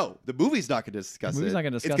 The movie's not going to discuss it. The movie's not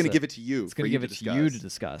gonna discuss It's going it. to give it to you. It's going to give it to you to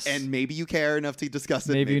discuss. And maybe you care enough to discuss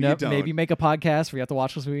it. maybe you no, don't. maybe make a podcast where you have to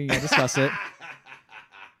watch this movie and discuss it.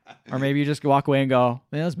 Or maybe you just walk away and go,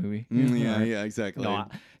 "Man, this movie." Yeah, exactly. No,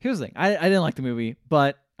 here's the thing. I didn't like the movie,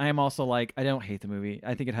 but I am also like I don't hate the movie.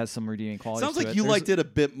 I think it has some redeeming qualities. Sounds to like it. you There's- liked it a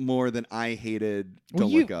bit more than I hated Well,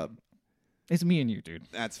 Don't you- Look Up. It's me and you, dude.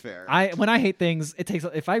 That's fair. When I hate things, it takes.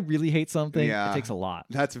 If I really hate something, Yeah. it takes a lot.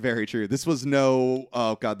 That's very true. This was no,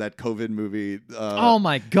 oh god, that COVID movie. Oh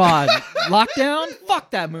my god, Lockdown!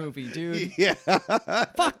 Fuck that movie, dude. yeah.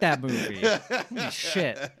 Fuck that movie. Holy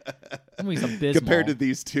shit. That movie's abysmal. Compared to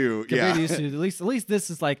these two, Compared yeah. to these two, at least this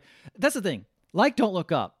is like. That's the thing. Like, Don't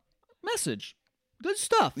Look Up. Message. Good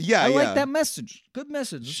stuff. Yeah, I yeah. like that message. Good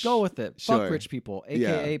message. Let's go with it. Sure. Fuck rich people,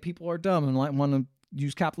 aka people are dumb and want to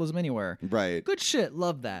use capitalism anywhere. Right. Good shit.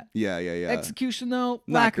 Love that. Yeah. Execution though,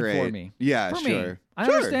 Not lacking great. for me. Yeah, for sure. me. I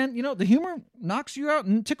Sure. understand. You know, the humor knocks you out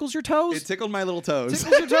and tickles your toes. It tickled my little toes.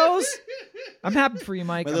 Tickles your toes. I'm happy for you,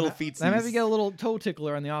 Mike. My little feetsies. I'm happy to get a little toe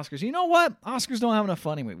tickler on the Oscars. You know what? Oscars don't have enough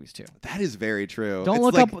funny movies too. That is very true. Don't It's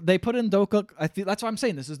Look like, Up. They put in Don't Look. I feel that's what I'm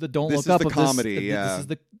saying. This is the Don't This Look is Up the of comedy, This, yeah. This is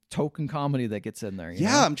the token comedy that gets in there. You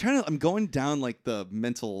Yeah, know? I'm going down like the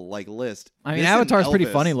mental like list. I mean, This and Avatar's pretty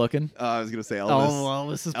Elvis. funny looking. I was gonna say Elvis. Oh well,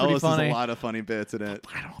 this is pretty Elvis funny. has a lot of funny bits in it.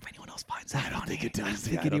 I don't know if anyone else finds that funny. I think it does. I don't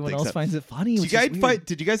think Yeah, I don't anyone think else so. finds it funny. Did which you is guys weird.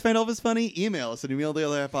 did you guys find Elvis funny? Email us at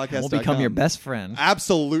emailtheotherpodcast.com. We'll become your best friend.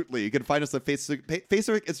 Absolutely. You can find us on Facebook,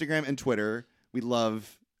 Instagram, and Twitter. We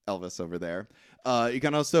love Elvis over there. You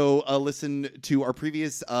can also listen to our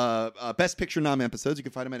previous Best Picture nom episodes. You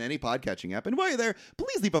can find them on any podcatching app. And while you're there,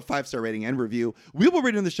 please leave a 5-star rating and review. We will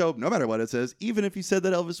read it in the show no matter what it says, even if you said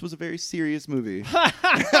that Elvis was a very serious movie.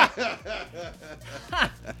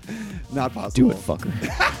 Not possible. Do it, fucker.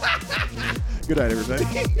 Good night, everybody.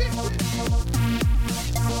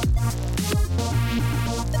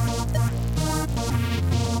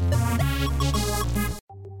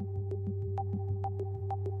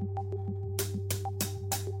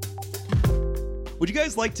 Would you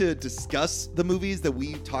guys like to discuss the movies that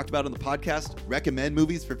we talked about on the podcast, recommend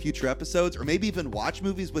movies for future episodes, or maybe even watch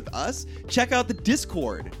movies with us? Check out the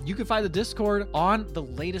Discord. You can find the Discord on the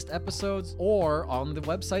latest episodes or on the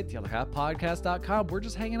website, theotherhalfpodcast.com. We're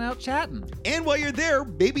just hanging out chatting. And while you're there,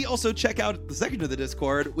 maybe also check out the second of the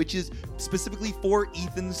Discord, which is specifically for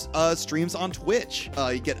Ethan's streams on Twitch.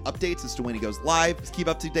 You get updates as to when he goes live. Just keep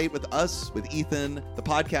up to date with us, with Ethan, the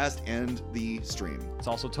podcast, and the stream. It's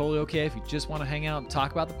also totally okay if you just want to hang out and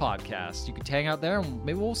talk about the podcast. You can hang out there and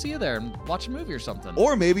maybe we'll see you there and watch a movie or something.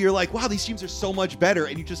 Or maybe you're like, wow, these streams are so much better,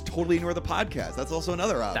 and you just totally ignore the podcast. That's also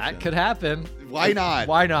another option. That could happen. Why not?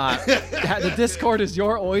 Why not? The Discord is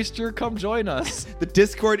your oyster. Come join us. The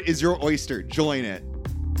Discord is your oyster. Join it.